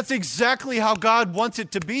 But that's exactly how God wants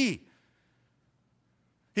it to be.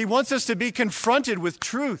 He wants us to be confronted with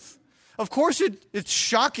truth. Of course it's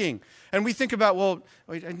shocking. And we think about, well,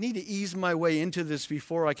 I need to ease my way into this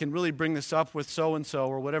before I can really bring this up with so-and-so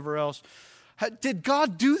or whatever else. Did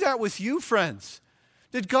God do that with you, friends?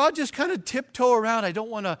 Did God just kind of tiptoe around? I don't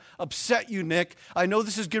want to upset you, Nick. I know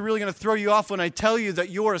this is really going to throw you off when I tell you that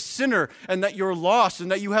you're a sinner and that you're lost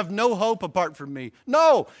and that you have no hope apart from me.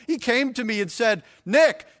 No, he came to me and said,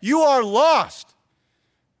 Nick, you are lost.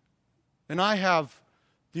 And I have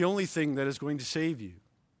the only thing that is going to save you.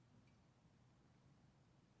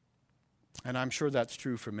 And I'm sure that's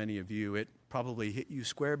true for many of you. It probably hit you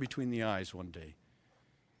square between the eyes one day.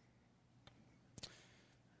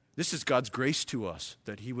 This is God's grace to us,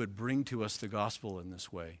 that he would bring to us the gospel in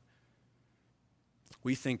this way.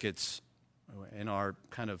 We think it's in our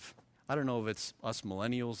kind of, I don't know if it's us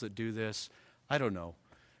millennials that do this. I don't know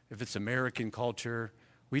if it's American culture.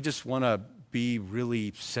 We just want to be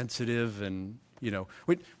really sensitive and,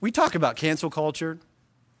 we talk about cancel culture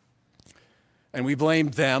and we blame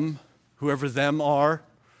them. Whoever them are,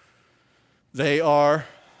 they are,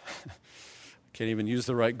 can't even use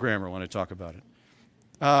the right grammar when I talk about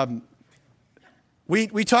it.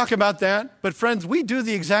 We talk about that, but friends, we do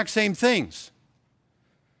the exact same things.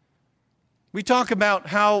 We talk about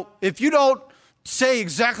how if you don't say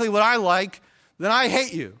exactly what I like, then I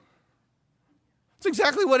hate you. It's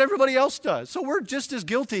exactly what everybody else does. So we're just as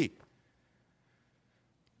guilty.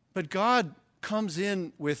 But God comes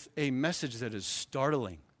in with a message that is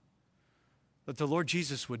startling. That the Lord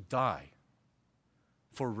Jesus would die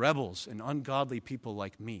for rebels and ungodly people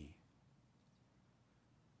like me.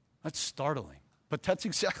 That's startling, but that's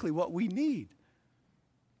exactly what we need.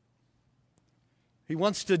 He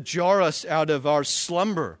wants to jar us out of our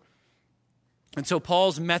slumber. And so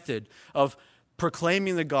Paul's method of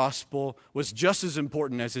proclaiming the gospel was just as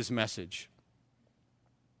important as his message.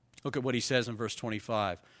 Look at what he says in verse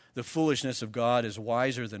 25. The foolishness of God is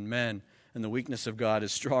wiser than men, and the weakness of God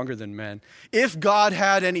is stronger than men. If God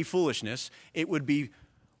had any foolishness, it would be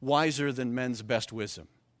wiser than men's best wisdom.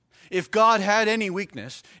 If God had any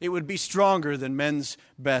weakness, it would be stronger than men's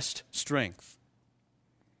best strength.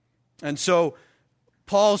 And so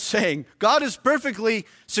Paul's saying, God is perfectly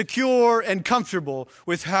secure and comfortable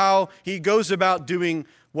with how he goes about doing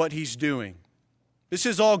what he's doing. This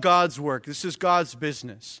is all God's work. This is God's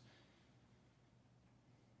business.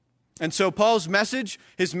 And so Paul's message,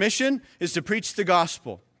 his mission, is to preach the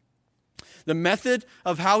gospel. The method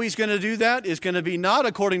of how he's going to do that is going to be not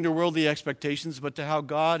according to worldly expectations, but to how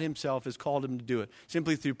God himself has called him to do it,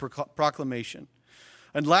 simply through proclamation.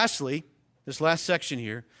 And lastly, this last section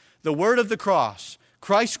here, the word of the cross,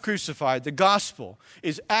 Christ crucified, the gospel,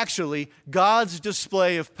 is actually God's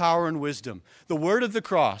display of power and wisdom. The word of the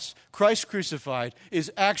cross, Christ crucified,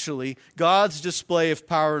 is actually God's display of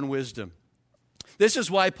power and wisdom. This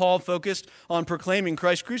is why Paul focused on proclaiming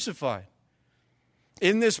Christ crucified.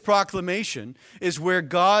 In this proclamation is where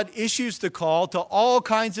God issues the call to all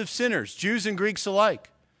kinds of sinners, Jews and Greeks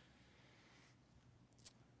alike.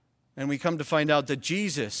 And we come to find out that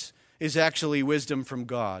Jesus is actually wisdom from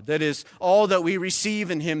God. That is all that we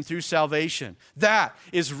receive in him through salvation. That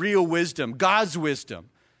is real wisdom, God's wisdom.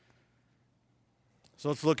 So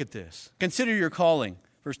let's look at this. Consider your calling,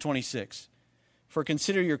 verse 26. For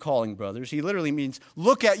consider your calling, brothers. He literally means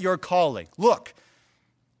look at your calling. Look.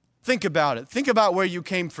 Think about it. Think about where you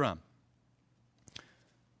came from.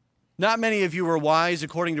 Not many of you were wise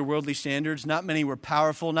according to worldly standards. Not many were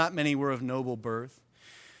powerful. Not many were of noble birth.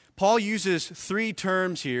 Paul uses three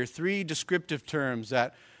terms here, three descriptive terms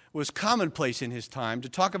that was commonplace in his time to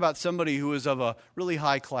talk about somebody who was of a really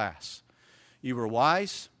high class. You were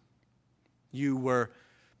wise, you were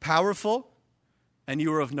powerful, and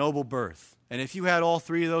you were of noble birth. And if you had all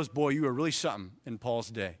three of those, boy, you were really something in Paul's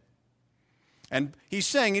day. And he's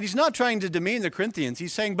saying, and he's not trying to demean the Corinthians,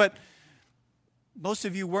 he's saying, but most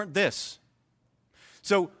of you weren't this.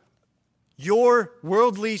 So your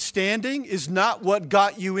worldly standing is not what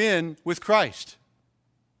got you in with Christ.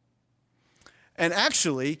 And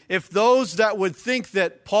actually, if those that would think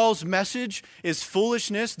that Paul's message is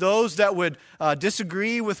foolishness, those that would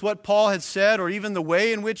disagree with what Paul had said or even the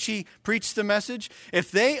way in which he preached the message, if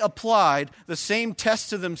they applied the same test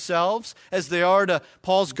to themselves as they are to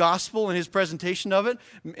Paul's gospel and his presentation of it,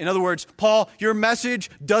 in other words, Paul, your message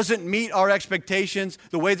doesn't meet our expectations,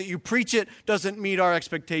 the way that you preach it doesn't meet our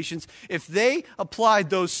expectations, if they applied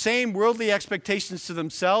those same worldly expectations to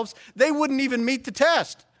themselves, they wouldn't even meet the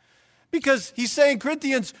test. Because he's saying,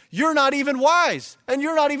 Corinthians, you're not even wise, and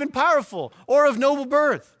you're not even powerful or of noble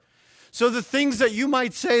birth. So the things that you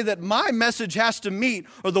might say that my message has to meet,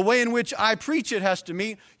 or the way in which I preach it has to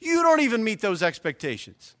meet, you don't even meet those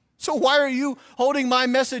expectations. So why are you holding my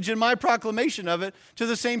message and my proclamation of it to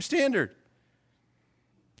the same standard?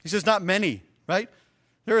 He says, not many, right?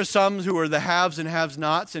 There are some who are the haves and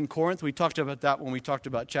have-nots in Corinth. We talked about that when we talked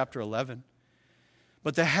about chapter 11.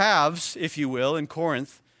 But the haves, if you will, in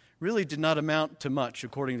Corinth, really did not amount to much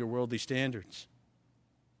according to worldly standards.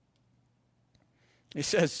 He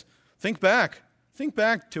says, think back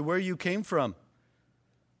to where you came from.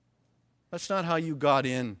 That's not how you got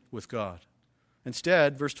in with God.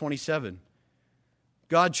 Instead, verse 27,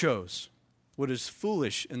 God chose what is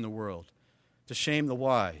foolish in the world to shame the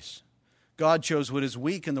wise. God chose what is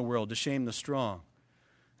weak in the world to shame the strong.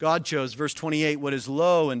 God chose, verse 28, what is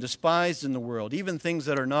low and despised in the world, even things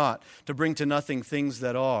that are not, to bring to nothing things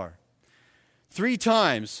that are. 3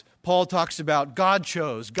 times, Paul talks about God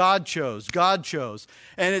chose, God chose, God chose.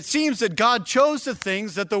 And it seems that God chose the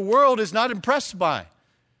things that the world is not impressed by.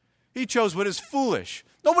 He chose what is foolish.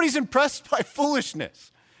 Nobody's impressed by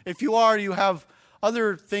foolishness. If you are, you have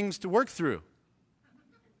other things to work through.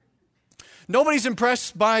 Nobody's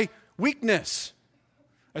impressed by weakness,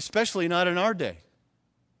 especially not in our day.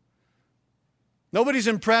 Nobody's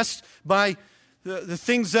impressed by the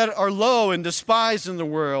things that are low and despised in the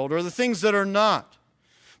world, or the things that are not.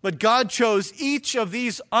 But God chose each of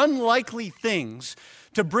these unlikely things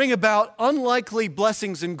to bring about unlikely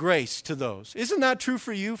blessings and grace to those. Isn't that true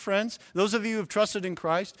for you, friends? Those of you who have trusted in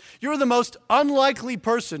Christ? You're the most unlikely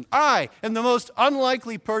person. I am the most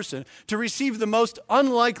unlikely person to receive the most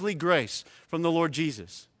unlikely grace from the Lord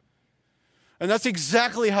Jesus. And that's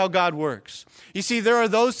exactly how God works. You see, there are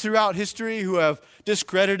those throughout history who have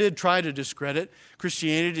tried to discredit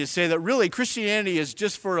Christianity, to say that really Christianity is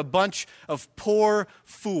just for a bunch of poor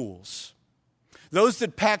fools. Those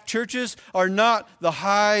that pack churches are not the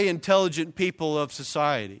high, intelligent people of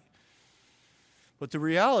society. But the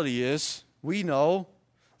reality is, we know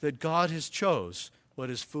that God has chose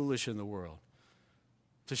what is foolish in the world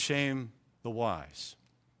to shame the wise.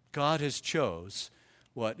 God has chose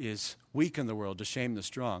what is weak in the world to shame the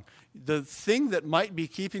strong. The thing that might be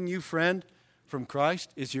keeping you, friend, from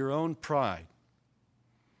Christ is your own pride.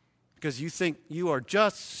 Because you think you are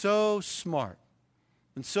just so smart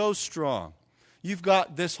and so strong. You've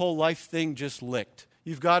got this whole life thing just licked.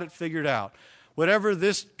 You've got it figured out. Whatever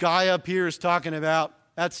this guy up here is talking about,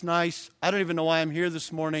 that's nice. I don't even know why I'm here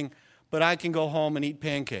this morning, but I can go home and eat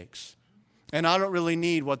pancakes. And I don't really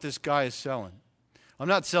need what this guy is selling. I'm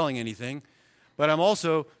not selling anything. But I'm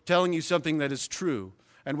also telling you something that is true.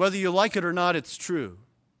 And whether you like it or not, it's true.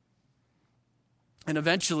 And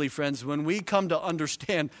eventually, friends, when we come to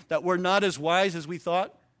understand that we're not as wise as we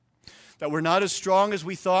thought, that we're not as strong as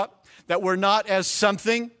we thought, that we're not as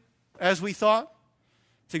something as we thought,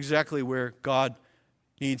 it's exactly where God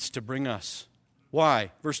needs to bring us.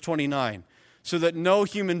 Why? Verse 29. So that no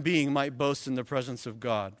human being might boast in the presence of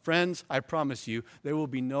God. Friends, I promise you, there will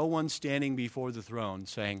be no one standing before the throne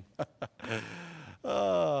saying,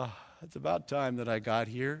 oh, it's about time that I got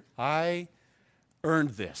here. I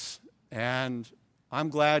earned this. And I'm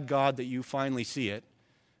glad, God, that you finally see it.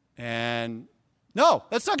 And no,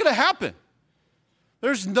 that's not going to happen.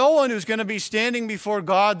 There's no one who's going to be standing before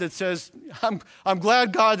God that says, I'm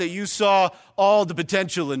glad, God, that you saw all the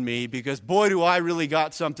potential in me, because boy, do I really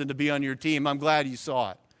got something to be on your team. I'm glad you saw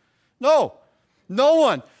it. No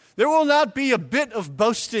one. There will not be a bit of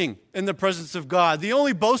boasting in the presence of God. The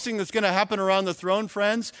only boasting that's going to happen around the throne,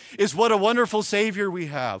 friends, is what a wonderful Savior we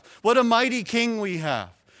have, what a mighty King we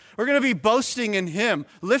have. We're going to be boasting in Him,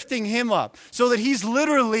 lifting Him up, so that He's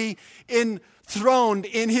literally enthroned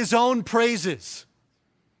in His own praises.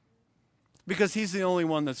 Because He's the only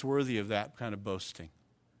one that's worthy of that kind of boasting.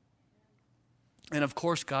 And of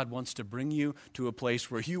course, God wants to bring you to a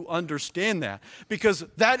place where you understand that, because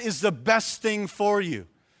that is the best thing for you.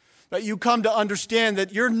 That you come to understand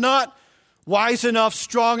that you're not wise enough,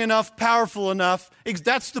 strong enough, powerful enough.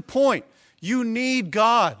 That's the point. You need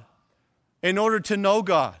God in order to know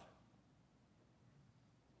God.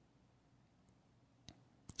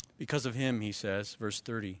 Because of Him, he says, verse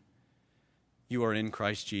 30, you are in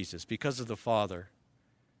Christ Jesus. Because of the Father,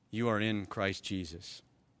 you are in Christ Jesus.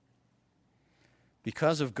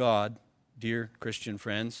 Because of God, dear Christian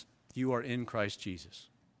friends, you are in Christ Jesus.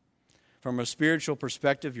 From a spiritual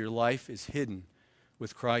perspective, your life is hidden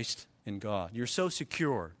with Christ in God. You're so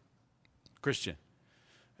secure, Christian,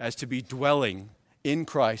 as to be dwelling in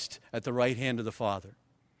Christ at the right hand of the Father,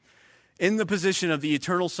 in the position of the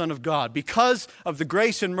eternal Son of God. Because of the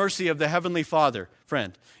grace and mercy of the Heavenly Father,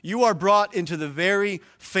 friend, you are brought into the very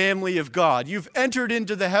family of God. You've entered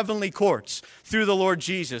into the heavenly courts through the Lord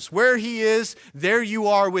Jesus. Where He is, there you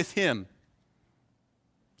are with Him.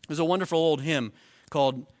 There's a wonderful old hymn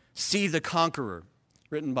called See the Conqueror,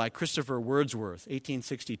 written by Christopher Wordsworth,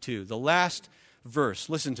 1862. The last verse,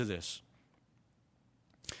 listen to this.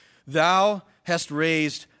 Thou hast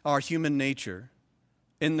raised our human nature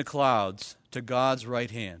in the clouds to God's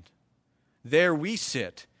right hand. There we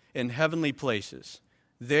sit in heavenly places.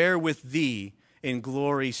 There with Thee in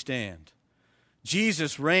glory stand.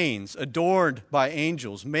 Jesus reigns, adored by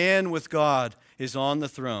angels. Man with God is on the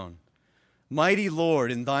throne. Mighty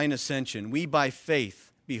Lord, in Thine ascension, we by faith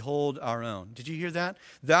behold our own. Did you hear that?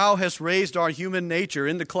 Thou hast raised our human nature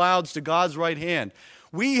in the clouds to God's right hand.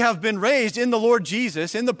 We have been raised in the Lord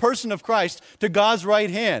Jesus, in the person of Christ, to God's right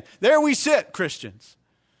hand. There we sit, Christians.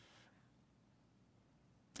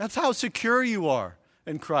 That's how secure you are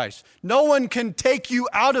in Christ. No one can take you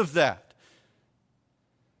out of that.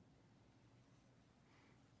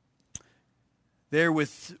 There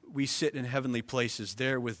with we sit in heavenly places,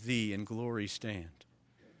 there with Thee in glory stand.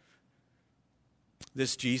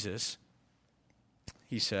 This Jesus,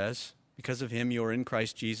 he says, because of Him you are in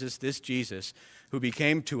Christ Jesus, this Jesus who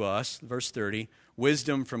became to us, verse 30,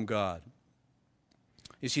 wisdom from God.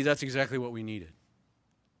 You see, that's exactly what we needed.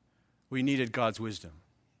 We needed God's wisdom.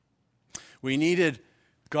 We needed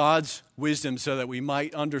God's wisdom so that we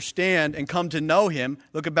might understand and come to know Him.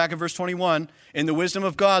 Look back at verse 21. In the wisdom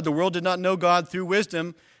of God, the world did not know God through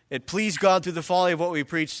wisdom. It pleased God through the folly of what we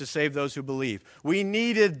preach to save those who believe. We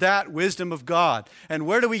needed that wisdom of God. And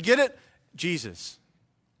where do we get it? Jesus.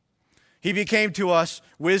 He became to us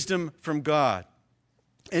wisdom from God.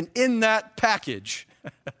 And in that package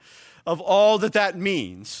of all that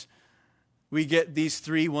means, we get these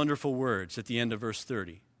three wonderful words at the end of verse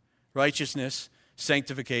 30. Righteousness,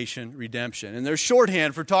 sanctification, redemption. And they're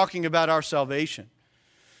shorthand for talking about our salvation.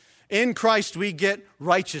 In Christ we get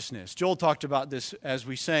righteousness. Joel talked about this as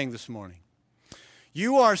we sang this morning.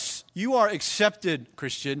 You are accepted,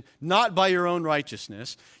 Christian, not by your own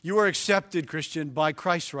righteousness. You are accepted, Christian, by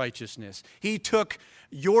Christ's righteousness. He took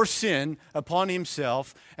your sin upon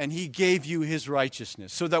Himself and He gave you His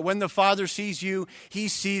righteousness, so that when the Father sees you, He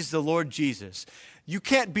sees the Lord Jesus. You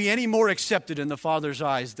can't be any more accepted in the Father's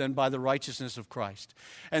eyes than by the righteousness of Christ.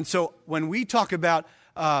 And so when we talk about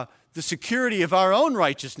the security of our own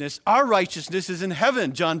righteousness, our righteousness is in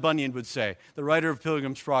heaven, John Bunyan would say, the writer of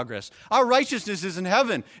Pilgrim's Progress. Our righteousness is in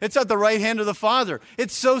heaven. It's at the right hand of the Father.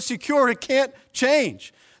 It's so secure it can't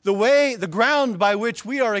change. The ground by which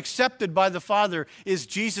we are accepted by the Father is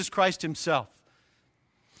Jesus Christ Himself.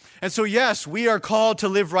 And so, yes, we are called to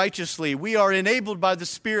live righteously. We are enabled by the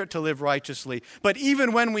Spirit to live righteously. But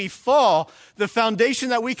even when we fall, the foundation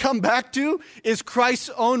that we come back to is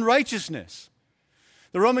Christ's own righteousness.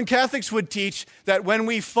 The Roman Catholics would teach that when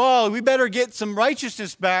we fall, we better get some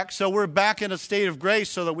righteousness back so we're back in a state of grace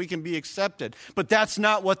so that we can be accepted. But that's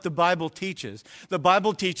not what the Bible teaches. The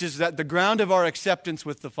Bible teaches that the ground of our acceptance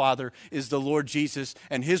with the Father is the Lord Jesus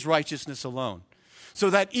and His righteousness alone. So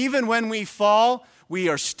that even when we fall, we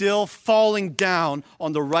are still falling down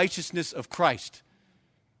on the righteousness of Christ.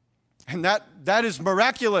 And that is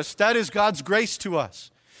miraculous. That is God's grace to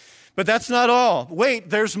us. But that's not all. Wait,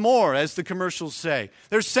 there's more, as the commercials say.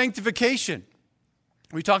 There's sanctification.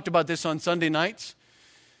 We talked about this on Sunday nights.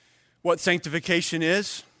 What sanctification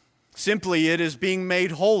is. Simply, it is being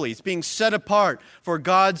made holy. It's being set apart for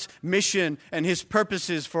God's mission and His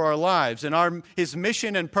purposes for our lives. And His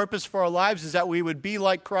mission and purpose for our lives is that we would be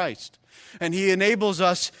like Christ. And He enables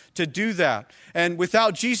us to do that. And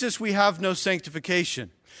without Jesus, we have no sanctification.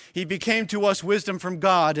 He became to us wisdom from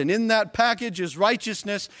God, and in that package is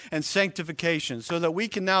righteousness and sanctification, so that we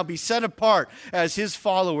can now be set apart as His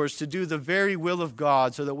followers to do the very will of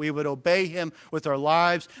God, so that we would obey Him with our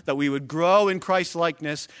lives, that we would grow in Christ's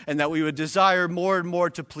likeness, and that we would desire more and more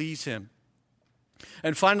to please Him.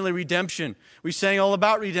 And finally, redemption. We sang all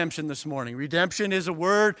about redemption this morning. Redemption is a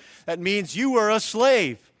word that means you were a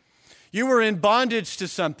slave. You were in bondage to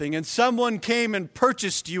something, and someone came and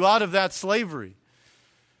purchased you out of that slavery.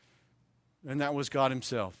 And that was God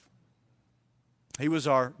Himself. He was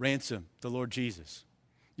our ransom, the Lord Jesus.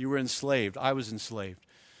 You were enslaved. I was enslaved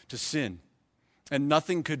to sin. And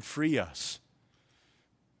nothing could free us.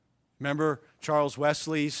 Remember Charles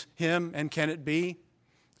Wesley's hymn, "And Can It Be?"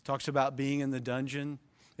 It talks about being in the dungeon,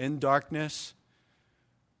 in darkness.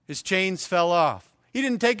 His chains fell off. He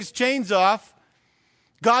didn't take his chains off.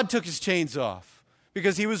 God took his chains off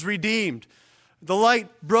because he was redeemed. The light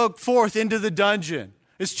broke forth into the dungeon.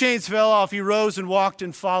 His chains fell off. He rose and walked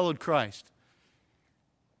and followed Christ.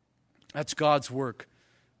 That's God's work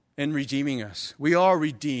in redeeming us. We are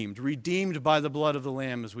redeemed by the blood of the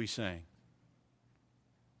Lamb, as we sang.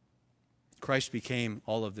 Christ became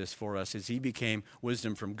all of this for us as He became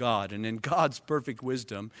wisdom from God. And in God's perfect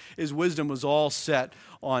wisdom, His wisdom was all set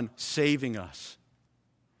on saving us.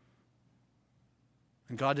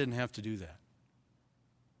 And God didn't have to do that.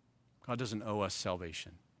 God doesn't owe us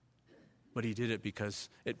salvation. But He did it because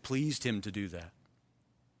it pleased Him to do that.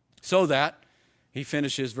 So that, he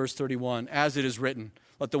finishes verse 31, "As it is written,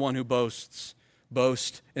 let the one who boasts,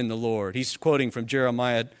 boast in the Lord." He's quoting from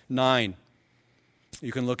Jeremiah 9.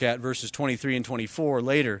 You can look at verses 23 and 24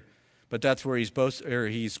 later, but that's where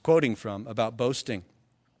he's quoting from about boasting.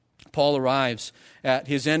 Paul arrives at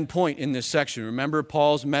his end point in this section. Remember,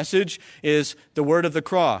 Paul's message is the word of the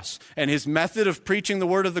cross. And his method of preaching the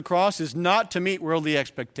word of the cross is not to meet worldly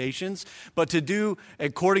expectations, but to do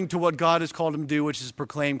according to what God has called him to do, which is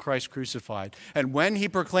proclaim Christ crucified. And when he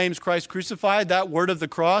proclaims Christ crucified, that word of the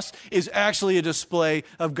cross is actually a display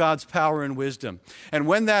of God's power and wisdom. And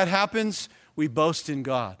when that happens, we boast in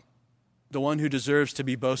God, the one who deserves to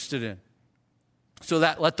be boasted in. So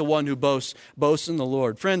that let the one who boasts, boast in the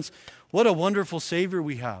Lord. Friends, what a wonderful Savior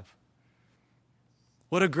we have.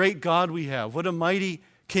 What a great God we have. What a mighty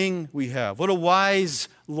King we have. What a wise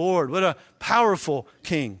Lord. What a powerful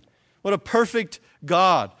King. What a perfect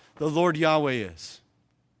God the Lord Yahweh is.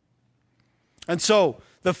 And so,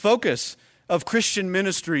 the focus of Christian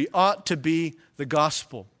ministry ought to be the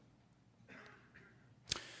gospel.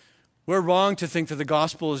 We're wrong to think that the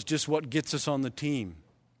gospel is just what gets us on the team.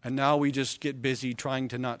 And now we just get busy trying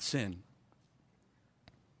to not sin.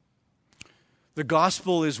 The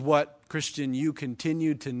gospel is what, Christian, you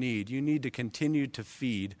continue to need. You need to continue to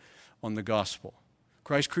feed on the gospel.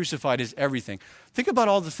 Christ crucified is everything. Think about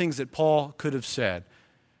all the things that Paul could have said.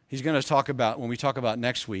 He's going to talk about, when we talk about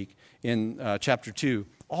next week in chapter 2,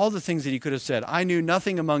 all the things that he could have said. I knew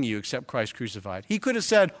nothing among you except Christ crucified. He could have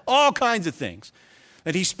said all kinds of things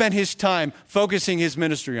that he spent his time focusing his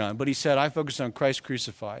ministry on. But he said, I focus on Christ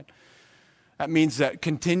crucified. That means that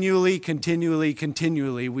continually,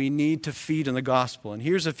 we need to feed on the gospel. And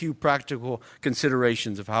here's a few practical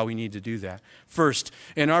considerations of how we need to do that. First,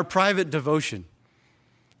 in our private devotion,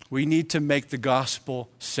 we need to make the gospel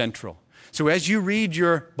central. So as you read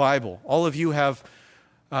your Bible, all of you have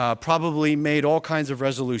probably made all kinds of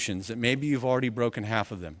resolutions that maybe you've already broken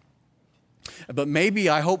half of them. But maybe,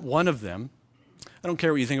 I hope, one of them, I don't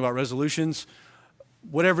care what you think about resolutions,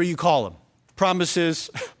 whatever you call them,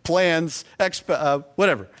 promises, plans,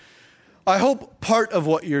 whatever. I hope part of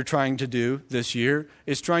what you're trying to do this year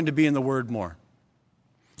is trying to be in the Word more.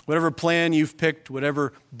 Whatever plan you've picked,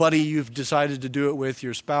 whatever buddy you've decided to do it with,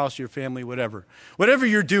 your spouse, your family, whatever. Whatever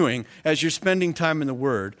you're doing as you're spending time in the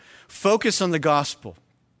Word, focus on the gospel.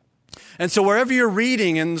 And so wherever you're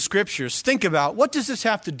reading in the Scriptures, think about, what does this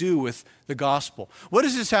have to do with the gospel? What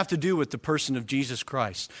does this have to do with the person of Jesus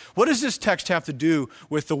Christ? What does this text have to do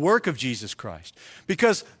with the work of Jesus Christ?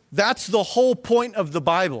 Because that's the whole point of the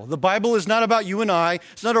Bible. The Bible is not about you and I.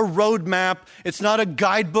 It's not a roadmap. It's not a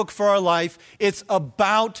guidebook for our life. It's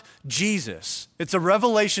about Jesus. It's a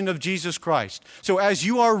revelation of Jesus Christ. So as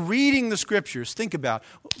you are reading the Scriptures, think about,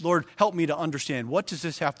 Lord, help me to understand, what does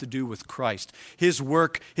this have to do with Christ? His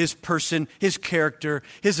work, His person, His character,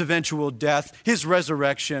 His eventual death, His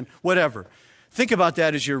resurrection, whatever. Think about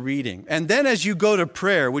that as you're reading. And then as you go to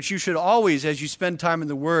prayer, which you should always, as you spend time in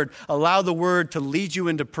the Word, allow the Word to lead you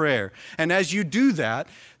into prayer. And as you do that,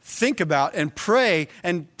 think about and pray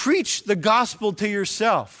and preach the gospel to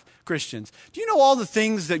yourself, Christians. Do you know all the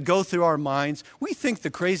things that go through our minds? We think the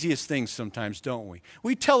craziest things sometimes, don't we?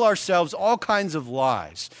 We tell ourselves all kinds of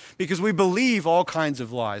lies because we believe all kinds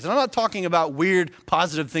of lies. And I'm not talking about weird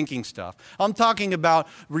positive thinking stuff. I'm talking about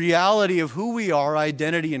reality of who we are,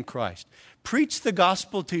 identity in Christ. Preach the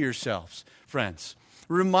gospel to yourselves, friends.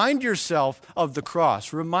 Remind yourself of the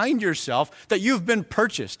cross. Remind yourself that you've been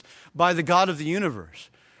purchased by the God of the universe.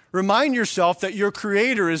 Remind yourself that your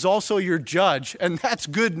Creator is also your judge, and that's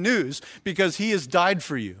good news because He has died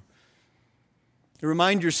for you.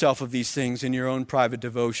 Remind yourself of these things in your own private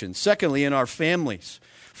devotion. Secondly, in our families.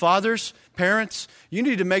 Fathers, parents, you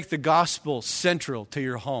need to make the gospel central to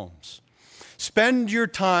your homes. Spend your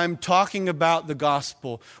time talking about the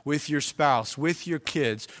gospel with your spouse, with your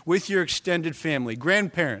kids, with your extended family.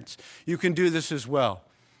 Grandparents, you can do this as well.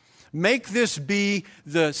 Make this be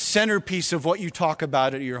the centerpiece of what you talk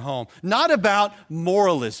about at your home. Not about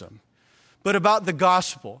moralism, but about the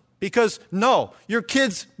gospel. Because no, your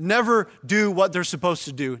kids never do what they're supposed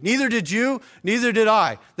to do. Neither did you, neither did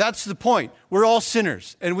I. That's the point. We're all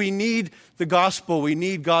sinners, and we need the gospel. We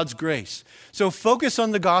need God's grace. So focus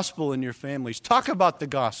on the gospel in your families. Talk about the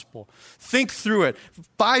gospel. Think through it.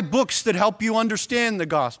 Buy books that help you understand the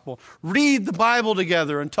gospel. Read the Bible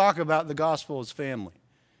together and talk about the gospel as family.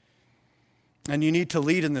 And you need to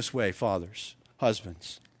lead in this way, fathers,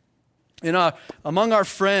 husbands. Among our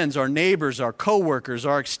friends, our neighbors, our coworkers,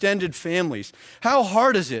 our extended families, how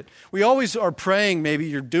hard is it? We always are praying, maybe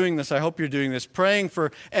you're doing this, I hope you're doing this, praying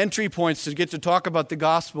for entry points to get to talk about the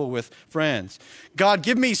gospel with friends. God,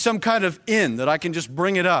 give me some kind of in that I can just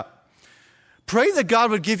bring it up. Pray that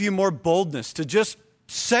God would give you more boldness to just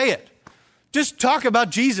say it. Just talk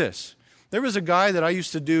about Jesus. There was a guy that I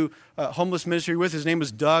used to do homeless ministry with. His name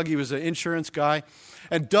was Doug. He was an insurance guy.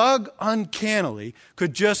 And Doug, uncannily,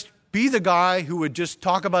 could just be the guy who would just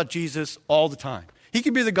talk about Jesus all the time. He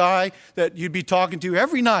could be the guy that you'd be talking to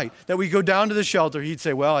every night that we go down to the shelter. He'd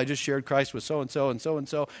say, well, I just shared Christ with so-and-so and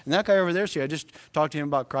so-and-so. And that guy over there, see, I just talked to him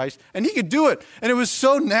about Christ. And he could do it. And it was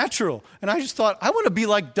so natural. And I just thought, I want to be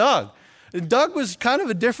like Doug. And Doug was kind of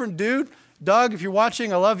a different dude. Doug, if you're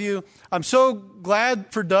watching, I love you. I'm so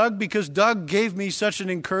glad for Doug because Doug gave me such an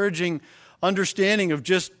encouraging understanding of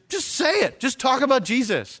just say it. Just talk about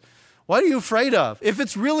Jesus. What are you afraid of? If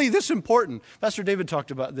it's really this important, Pastor David talked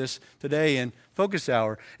about this today in Focus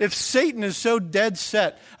Hour. If Satan is so dead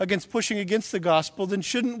set against pushing against the gospel, then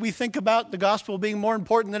shouldn't we think about the gospel being more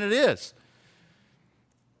important than it is?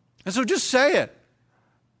 And so just say it.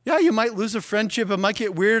 Yeah, you might lose a friendship. It might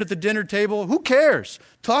get weird at the dinner table. Who cares?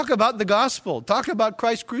 Talk about the gospel. Talk about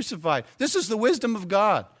Christ crucified. This is the wisdom of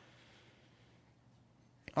God.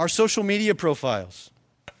 Our social media profiles.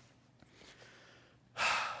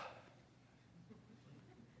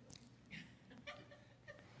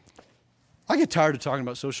 I get tired of talking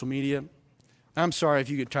about social media. I'm sorry if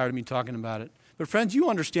you get tired of me talking about it. But friends, you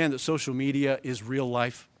understand that social media is real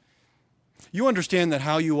life. You understand that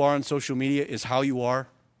how you are on social media is how you are.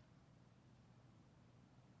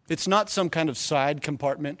 It's not some kind of side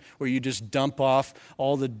compartment where you just dump off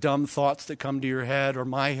all the dumb thoughts that come to your head or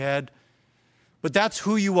my head. But that's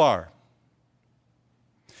who you are.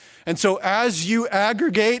 And so as you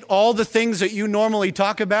aggregate all the things that you normally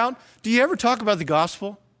talk about, do you ever talk about the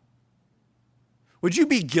gospel? Would you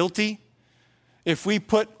be guilty if we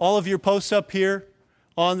put all of your posts up here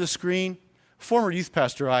on the screen? A former youth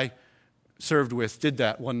pastor I served with did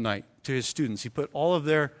that one night to his students. He put all of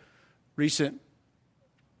their recent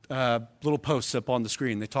little posts up on the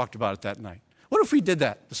screen. They talked about it that night. What if we did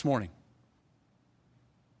that this morning?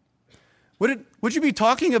 Would you be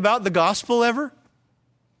talking about the gospel ever?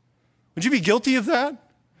 Would you be guilty of that?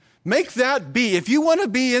 Make that be. If you want to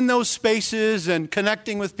be in those spaces and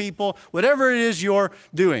connecting with people, whatever it is you're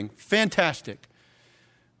doing, fantastic.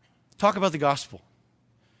 Talk about the gospel.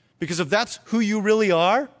 Because if that's who you really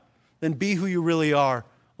are, then be who you really are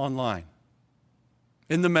online,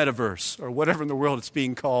 in the metaverse, or whatever in the world it's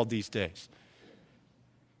being called these days.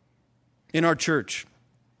 In our church,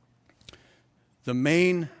 the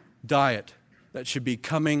main diet that should be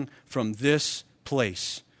coming from this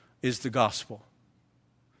place is the gospel.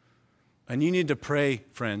 And you need to pray,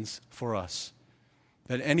 friends, for us,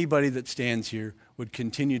 that anybody that stands here would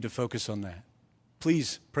continue to focus on that.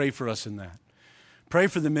 Please pray for us in that. Pray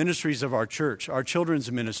for the ministries of our church, our children's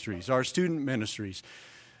ministries, our student ministries,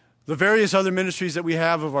 the various other ministries that we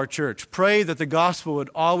have of our church. Pray that the gospel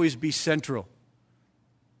would always be central.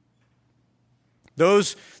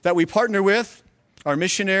 those that we partner with, our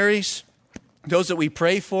missionaries, those that we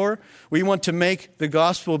pray for, we want to make the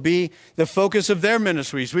gospel be the focus of their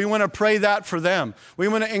ministries. We want to pray that for them. We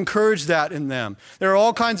want to encourage that in them. There are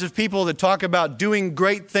all kinds of people that talk about doing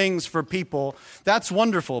great things for people. That's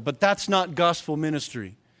wonderful, but that's not gospel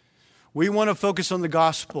ministry. We want to focus on the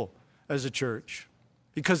gospel as a church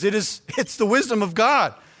because it's the wisdom of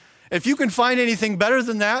God. If you can find anything better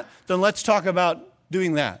than that, then let's talk about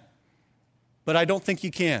doing that. But I don't think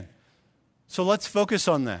you can. So let's focus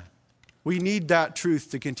on that. We need that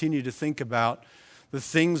truth to continue to think about the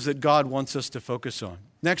things that God wants us to focus on.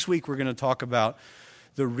 Next week, we're going to talk about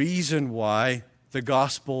the reason why the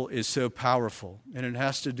gospel is so powerful, and it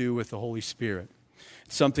has to do with the Holy Spirit.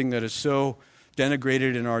 It's something that is so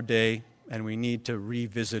denigrated in our day, and we need to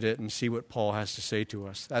revisit it and see what Paul has to say to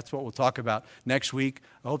us. That's what we'll talk about next week.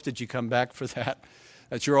 I hope that you come back for that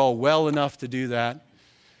you're all well enough to do that.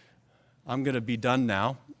 I'm going to be done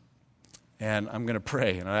now. And I'm going to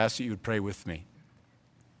pray, and I ask that you would pray with me.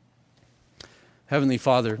 Heavenly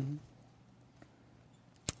Father,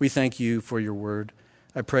 we thank you for your word.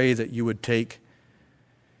 I pray that you would take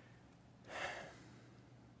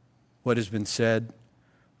what has been said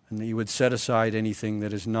and that you would set aside anything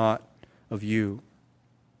that is not of you.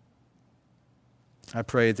 I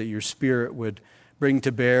pray that your Spirit would bring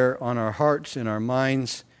to bear on our hearts and our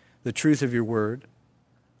minds the truth of your word.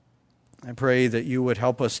 I pray that you would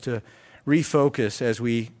help us to refocus as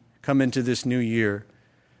we come into this new year,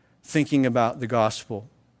 thinking about the gospel.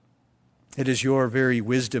 It is your very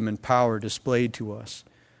wisdom and power displayed to us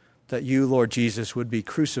that you, Lord Jesus, would be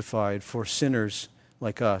crucified for sinners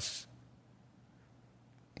like us.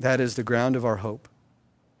 That is the ground of our hope.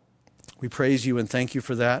 We praise you and thank you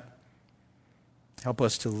for that. Help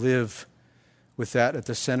us to live with that at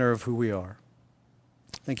the center of who we are.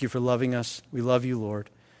 Thank you for loving us. We love you,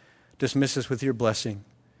 Lord. Dismiss us with your blessing.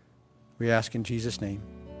 We ask in Jesus'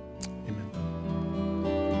 name.